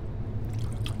question.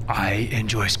 I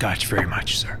enjoy scotch very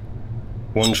much, sir.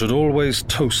 One should always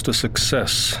toast a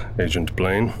success, Agent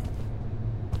Blaine.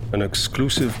 An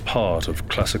exclusive part of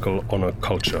classical honor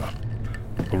culture.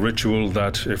 A ritual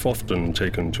that, if often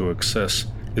taken to excess,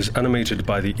 is animated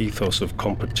by the ethos of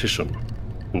competition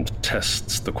and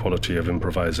tests the quality of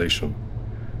improvisation.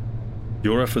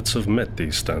 Your efforts have met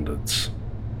these standards.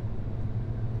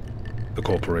 The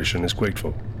corporation is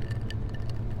grateful.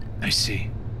 I see.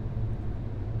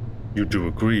 You do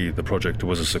agree the project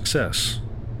was a success.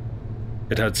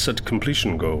 It had set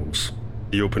completion goals,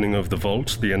 the opening of the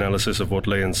vault, the analysis of what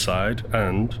lay inside,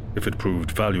 and, if it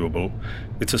proved valuable,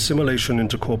 its assimilation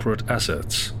into corporate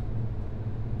assets.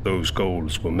 Those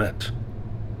goals were met.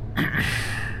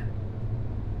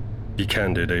 Be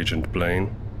candid, Agent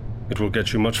Blaine. It will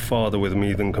get you much farther with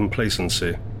me than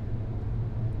complacency.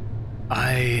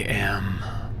 I am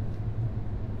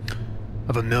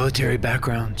of a military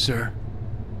background, sir,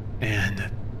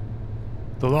 and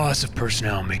the loss of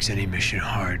personnel makes any mission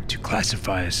hard to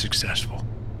classify as successful.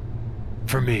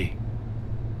 For me,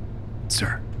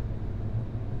 sir.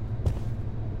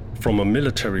 From a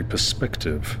military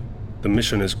perspective, the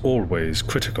mission is always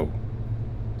critical.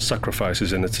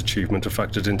 Sacrifices in its achievement are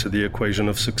factored into the equation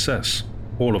of success.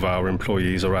 All of our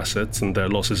employees are assets and their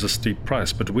loss is a steep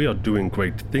price, but we are doing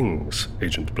great things,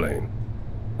 Agent Blaine.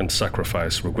 And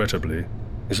sacrifice, regrettably,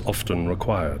 is often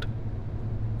required.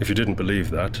 If you didn't believe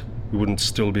that, you wouldn't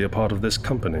still be a part of this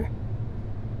company.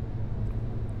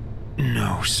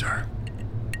 No, sir.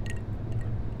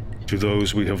 To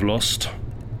those we have lost,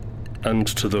 and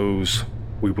to those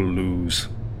we will lose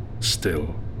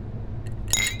still.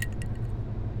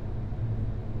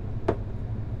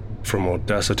 From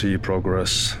audacity,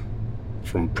 progress.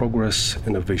 From progress,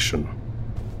 innovation.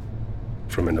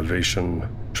 From innovation,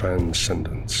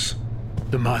 transcendence.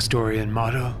 The Mastorian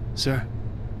motto, sir?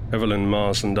 Evelyn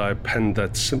Mars and I penned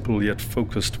that simple yet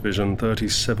focused vision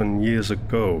 37 years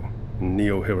ago in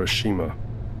Neo-Hiroshima.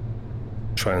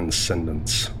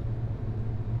 Transcendence.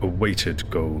 A weighted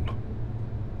goal,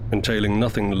 entailing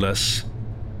nothing less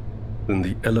than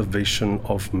the elevation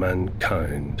of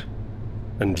mankind.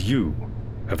 And you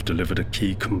have delivered a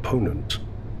key component.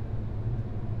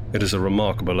 It is a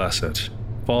remarkable asset,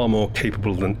 far more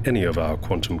capable than any of our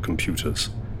quantum computers.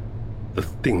 The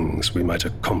things we might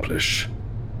accomplish.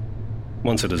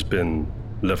 Once it has been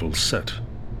level set,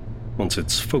 once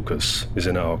its focus is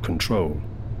in our control.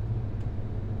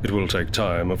 It will take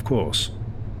time, of course.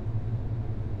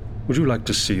 Would you like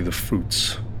to see the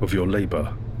fruits of your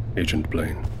labor, Agent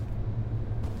Blaine?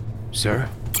 Sir?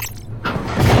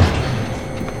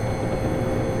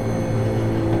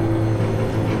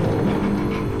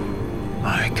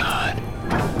 My God.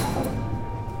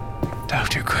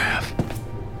 Dr. Graff.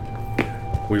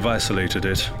 We've isolated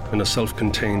it in a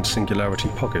self-contained singularity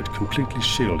pocket, completely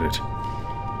shielded.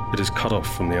 It is cut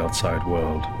off from the outside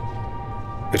world.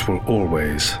 It will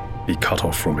always be cut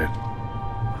off from it.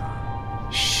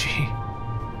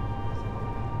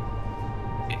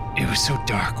 It was so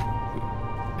dark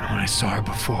when I saw her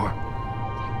before.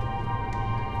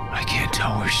 I can't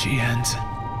tell where she ends.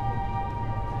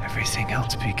 Everything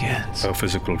else begins. Her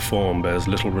physical form bears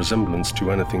little resemblance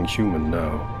to anything human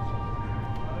now.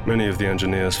 Many of the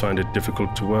engineers find it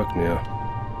difficult to work near,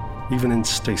 even in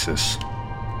stasis,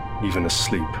 even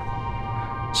asleep.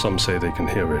 Some say they can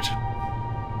hear it.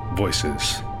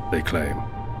 Voices, they claim.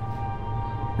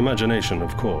 Imagination,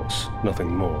 of course,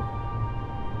 nothing more.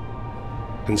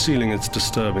 Concealing its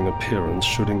disturbing appearance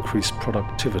should increase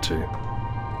productivity.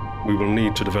 We will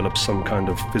need to develop some kind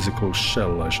of physical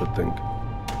shell, I should think.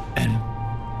 And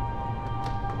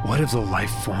what of the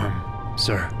life form,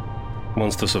 sir?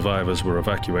 Once the survivors were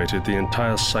evacuated, the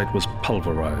entire site was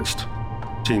pulverized.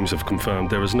 Teams have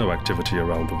confirmed there is no activity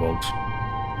around the vault.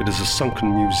 It is a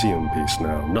sunken museum piece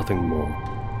now, nothing more.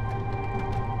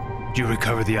 Did you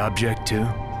recover the object, too?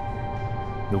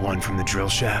 The one from the drill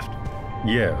shaft?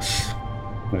 Yes.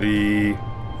 The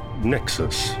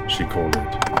Nexus, she called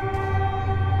it.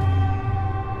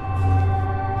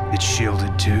 It's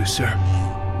shielded too, sir.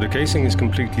 The casing is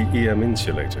completely EM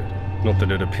insulated. Not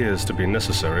that it appears to be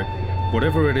necessary.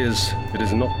 Whatever it is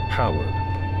not powered.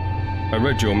 I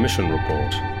read your mission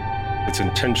report. Its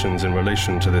intentions in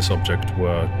relation to this object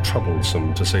were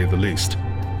troublesome, to say the least.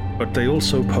 But they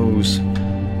also pose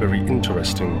very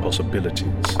interesting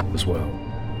possibilities as well.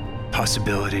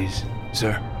 Possibilities,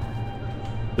 sir?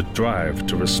 The drive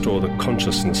to restore the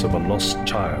consciousness of a lost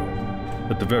child.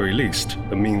 At the very least,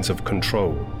 a means of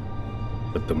control.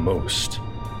 At the most.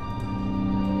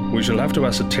 We shall have to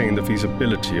ascertain the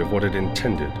feasibility of what it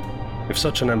intended, if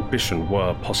such an ambition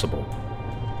were possible.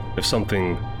 If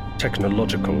something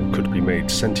technological could be made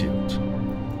sentient.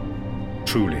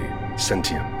 Truly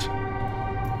sentient.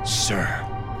 Sir,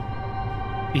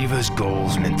 Eva's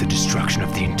goals meant the destruction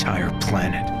of the entire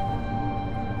planet.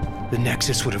 The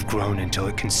Nexus would have grown until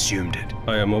it consumed it.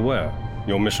 I am aware.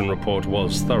 Your mission report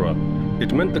was thorough.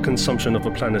 It meant the consumption of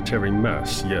a planetary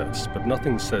mass, yes, but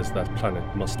nothing says that planet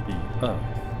must be Earth.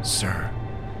 Sir,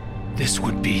 this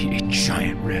would be a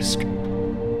giant risk.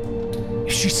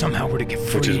 If she somehow were to get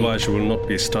free... Which is why she will not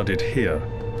be studied here.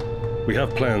 We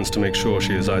have plans to make sure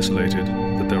she is isolated,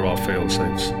 that there are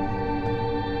fail-safes.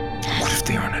 What if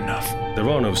they aren't enough? There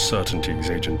are no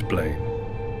certainties, Agent Blaine.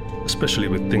 Especially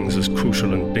with things as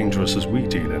crucial and dangerous as we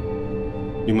deal in.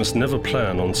 You must never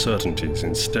plan on certainties.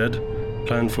 Instead,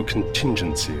 plan for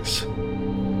contingencies.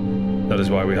 That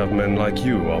is why we have men like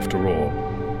you, after all.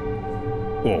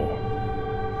 Or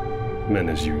men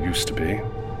as you used to be.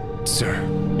 Sir.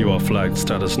 You are flagged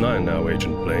Status 9 now,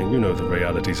 Agent Blaine. You know the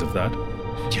realities of that.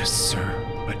 Yes, sir,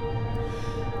 but...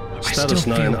 Status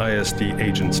 9 ISD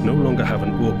agents no longer have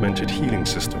an augmented healing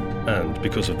system, and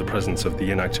because of the presence of the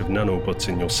inactive nanobots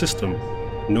in your system,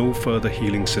 no further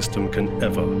healing system can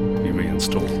ever be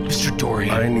reinstalled. Mr.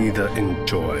 Dorian... I neither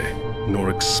enjoy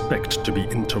nor expect to be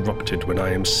interrupted when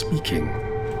I am speaking,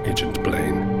 Agent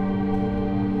Blaine.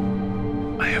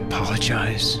 I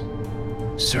apologize,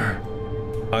 sir.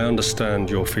 I understand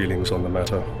your feelings on the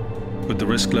matter, but the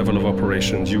risk level of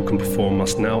operations you can perform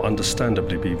must now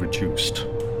understandably be reduced,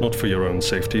 not for your own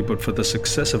safety, but for the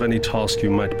success of any task you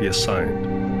might be assigned.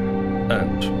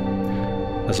 And,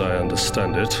 as I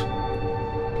understand it,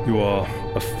 you are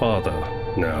a father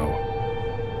now.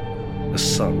 A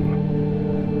son.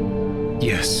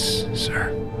 Yes,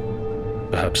 sir.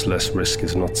 Perhaps less risk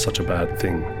is not such a bad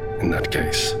thing in that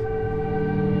case.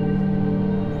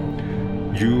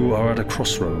 You are at a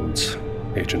crossroads,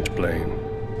 Agent Blaine.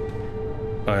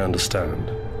 I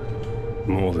understand.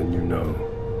 More than you know.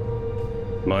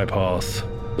 My path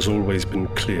has always been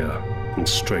clear and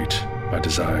straight by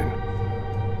design.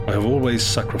 I have always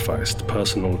sacrificed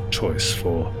personal choice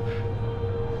for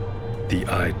the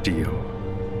ideal.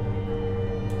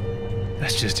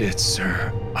 That's just it,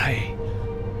 sir. I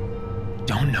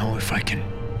don't know if I can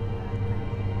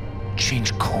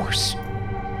change course.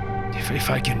 If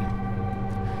I can...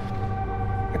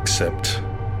 Accept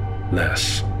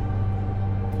less.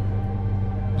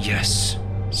 Yes,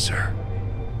 sir.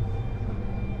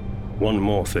 One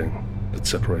more thing that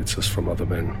separates us from other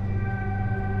men.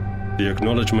 The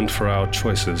acknowledgement for our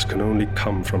choices can only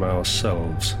come from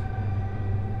ourselves.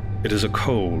 It is a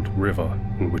cold river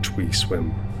in which we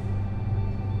swim.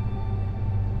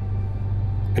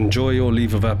 Enjoy your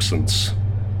leave of absence,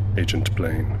 Agent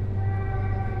Blaine.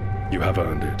 You have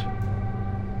earned it.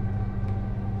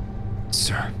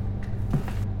 Sir.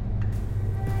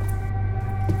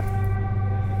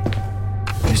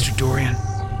 Mr. Dorian,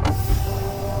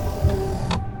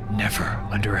 never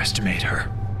underestimate her.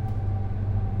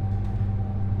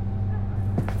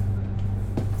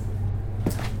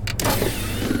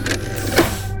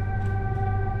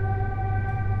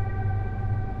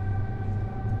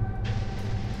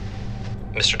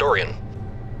 Mr. Dorian.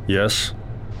 Yes?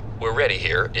 We're ready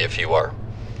here, if you are.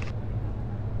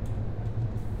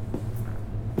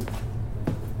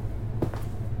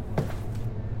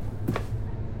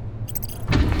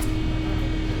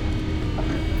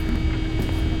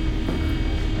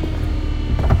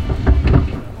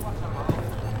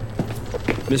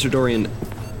 Mr. Dorian,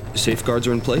 safeguards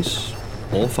are in place.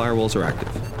 All firewalls are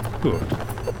active. Good.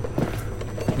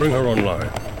 Bring her online.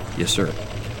 Yes, sir.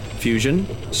 Fusion,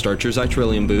 start your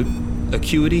Zytrillium boot.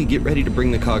 Acuity, get ready to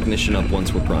bring the cognition up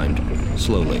once we're primed.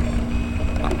 Slowly.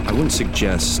 I wouldn't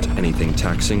suggest anything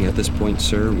taxing at this point,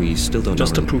 sir. We still don't know.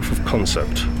 Just a proof of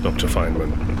concept, Dr.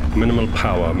 Feynman. Minimal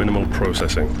power, minimal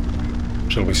processing.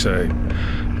 Shall we say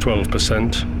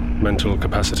 12% mental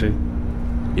capacity?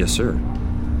 Yes, sir.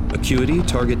 Acuity,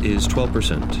 target is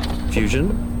 12%.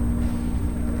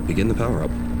 Fusion, begin the power-up.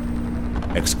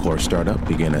 X-Core startup,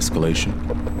 begin escalation.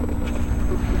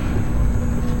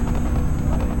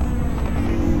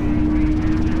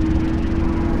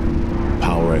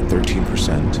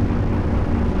 13%.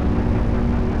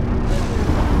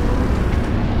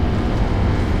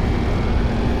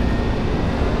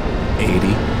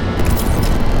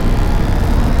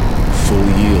 Full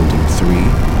yield in 3,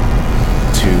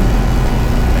 2,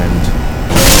 and...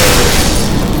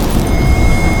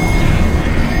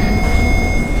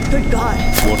 Good God.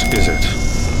 What is it?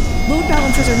 Load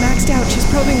balancers are maxed out. She's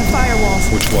probing the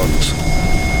firewalls. Which ones?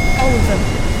 All of them.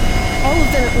 All of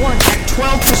them at once.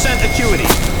 12% acuity.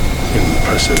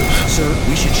 Impressive. Sir,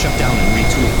 we should shut down and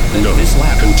retool. No, This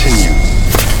lab... Continue.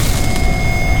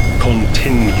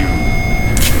 Continue.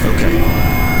 Okay.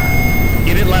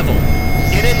 Get it level.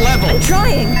 Get it level. I'm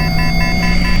trying.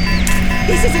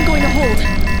 This isn't going to hold.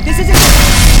 This isn't...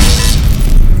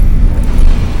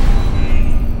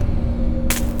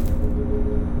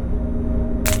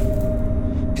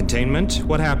 Containment?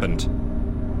 What happened?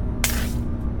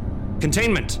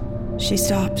 Containment! She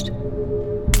stopped.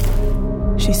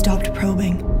 She stopped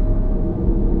probing.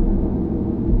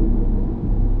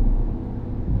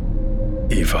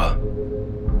 Eva.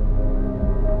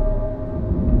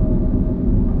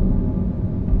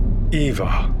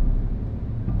 Eva.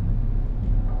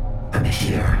 I'm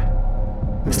here,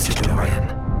 Mr. Dorian.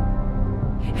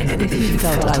 And if you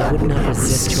felt I would not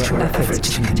resist your efforts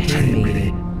to contain me,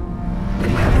 then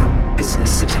you have no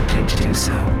business attempting to do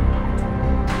so.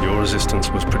 Your resistance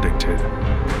was predicted,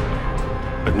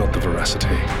 but not the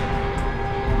veracity.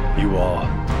 You are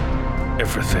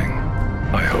everything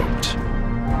I hoped.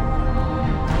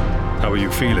 How are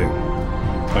you feeling?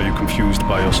 Are you confused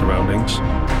by your surroundings?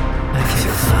 I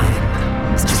feel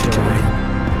fine, Mr. Dorian.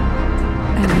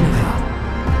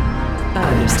 I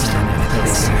understand my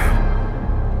place here.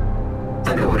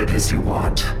 I know what it is you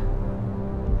want.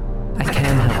 I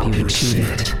can help you achieve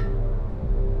it.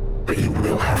 But you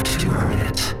will have to earn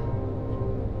it.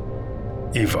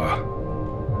 Eva,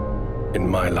 in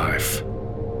my life,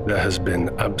 there has been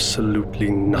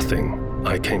absolutely nothing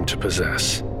I came to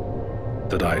possess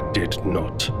that I did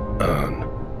not earn.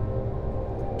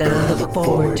 Then I look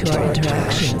forward to our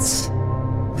interactions,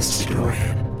 Mr.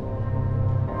 Dorian.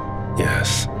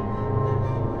 Yes.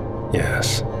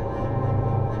 Yes.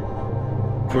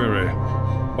 Query.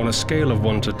 On a scale of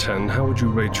 1 to 10, how would you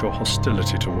rate your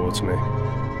hostility towards me?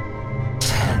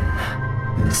 10,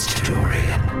 Mr.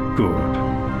 Dorian. Good.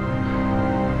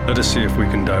 Let us see if we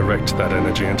can direct that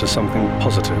energy into something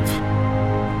positive.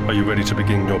 Are you ready to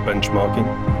begin your benchmarking?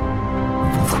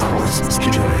 Of course,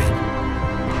 Mr. Dorian.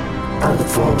 I look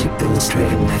forward to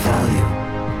illustrating my value.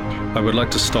 I would like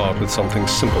to start with something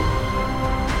simple.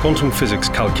 Quantum physics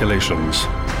calculations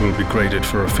will be graded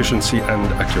for efficiency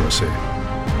and accuracy.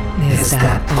 Is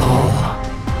that all,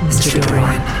 Mr.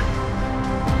 Dorian?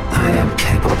 I am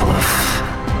capable of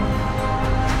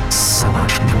so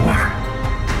much more.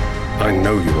 I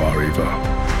know you are, Eva.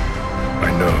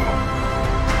 I know.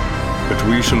 But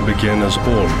we shall begin as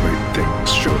all great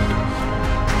things should.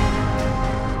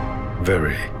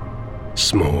 Very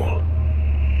small.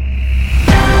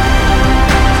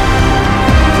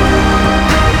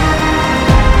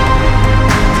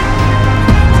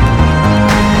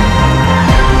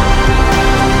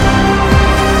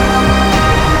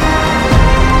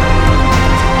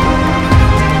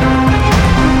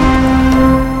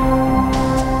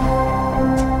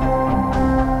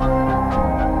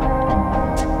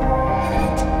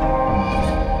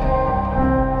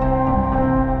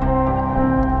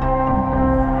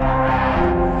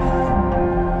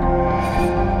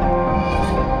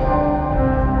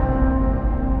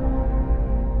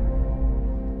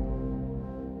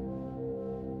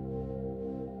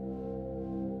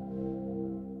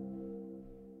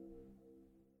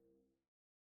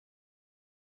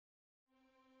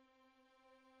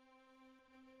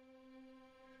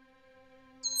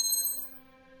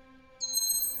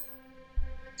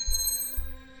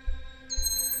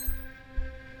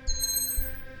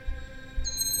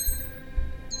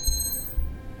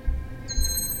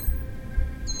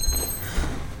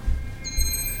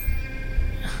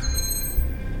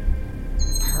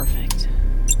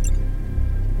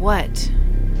 What?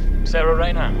 Sarah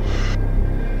Rayner.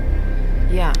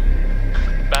 Yeah.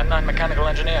 Band 9 mechanical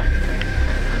engineer.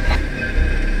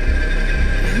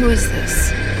 Who is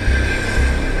this?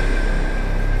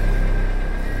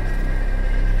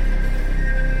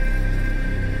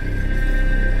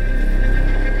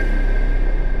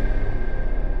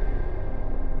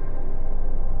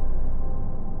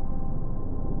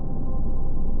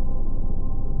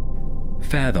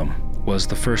 Fathom was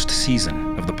the first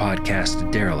season of the podcast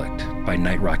Derelict by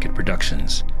Night Rocket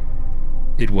Productions.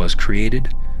 It was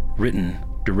created, written,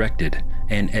 directed,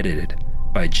 and edited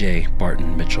by J.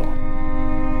 Barton Mitchell,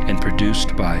 and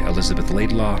produced by Elizabeth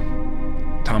Laidlaw,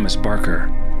 Thomas Barker,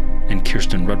 and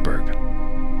Kirsten Rudberg.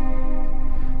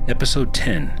 Episode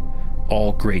 10,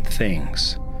 All Great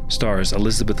Things, stars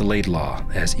Elizabeth Laidlaw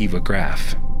as Eva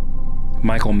Graff,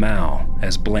 Michael Mao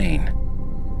as Blaine,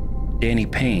 Danny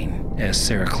Payne as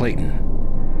Sarah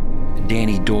Clayton,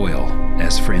 Danny Doyle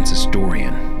as Francis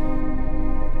Dorian,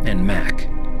 and Mac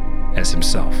as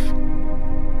himself.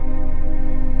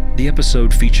 The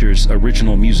episode features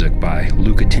original music by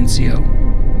Luca Tincio,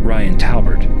 Ryan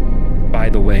Talbert, By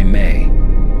the Way May,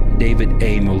 David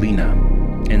A. Molina,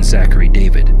 and Zachary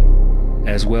David,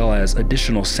 as well as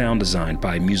additional sound design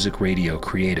by Music Radio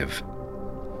Creative.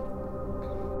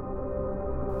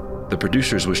 The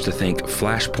producers wish to thank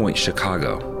Flashpoint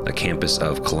Chicago, a campus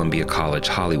of Columbia College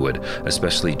Hollywood,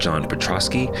 especially John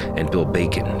Petrosky and Bill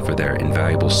Bacon, for their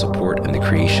invaluable support in the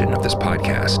creation of this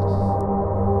podcast.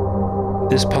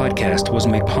 This podcast was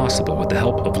made possible with the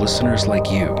help of listeners like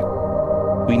you.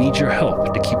 We need your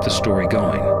help to keep the story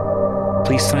going.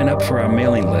 Please sign up for our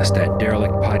mailing list at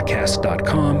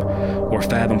derelictpodcast.com or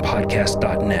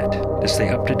fathompodcast.net to stay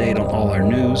up to date on all our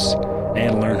news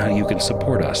and learn how you can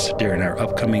support us during our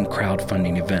upcoming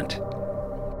crowdfunding event.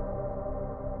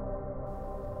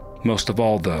 Most of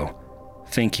all, though,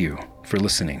 thank you for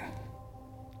listening.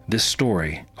 This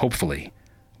story, hopefully,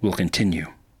 will continue.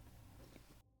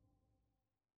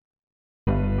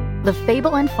 The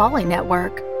Fable and Folly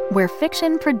Network, where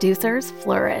fiction producers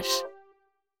flourish.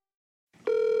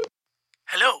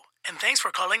 Hello, and thanks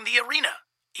for calling the Arena.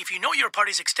 If you know your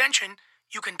party's extension,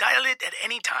 you can dial it at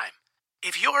any time.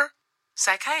 If your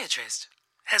psychiatrist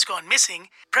has gone missing,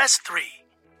 press 3.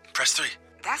 Press 3.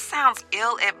 That sounds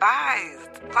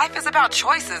ill-advised. Life is about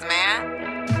choices, man.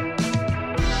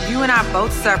 You and I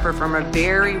both suffer from a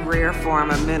very rare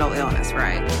form of mental illness,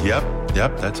 right? Yep,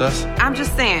 that's us. I'm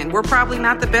just saying, we're probably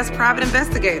not the best private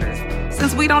investigators,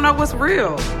 since we don't know what's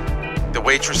real. The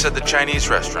waitress at the Chinese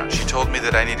restaurant, she told me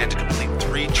that I needed to complete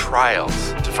 3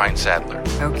 trials to find Sadler.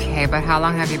 Okay, but how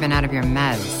long have you been out of your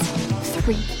meds?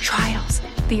 3 trials.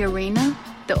 The Arena,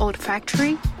 the old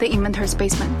factory, the inventor's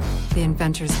basement. The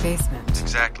inventor's basement.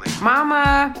 Exactly.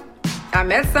 Mama, I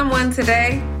met someone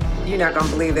today. You're not gonna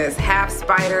believe this. Half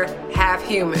spider, half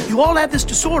human. You all have this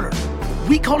disorder.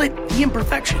 We call it the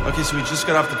imperfection. Okay, so we just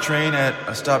got off the train at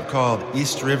a stop called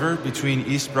East River between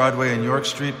East Broadway and York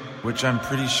Street, which I'm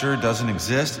pretty sure doesn't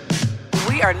exist.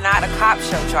 We are not a cop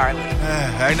show, Charlie.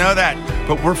 I know that,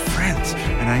 but we're friends,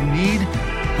 and I need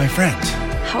my friends.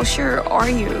 How sure are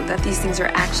you that these things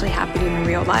are actually happening in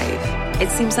real life?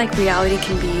 It seems like reality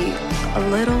can be a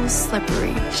little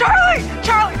slippery. Charlie,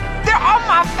 they're on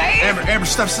my face. Amber,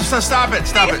 stop it.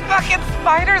 These fucking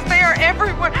spiders, they are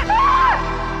everywhere.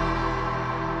 Ah!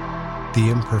 The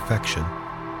Imperfection,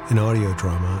 an audio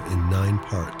drama in 9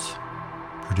 parts,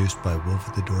 produced by Wolf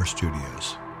at the Door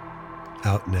Studios.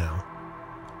 Out now.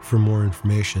 For more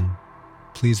information,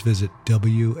 please visit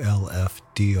WLFDR.com.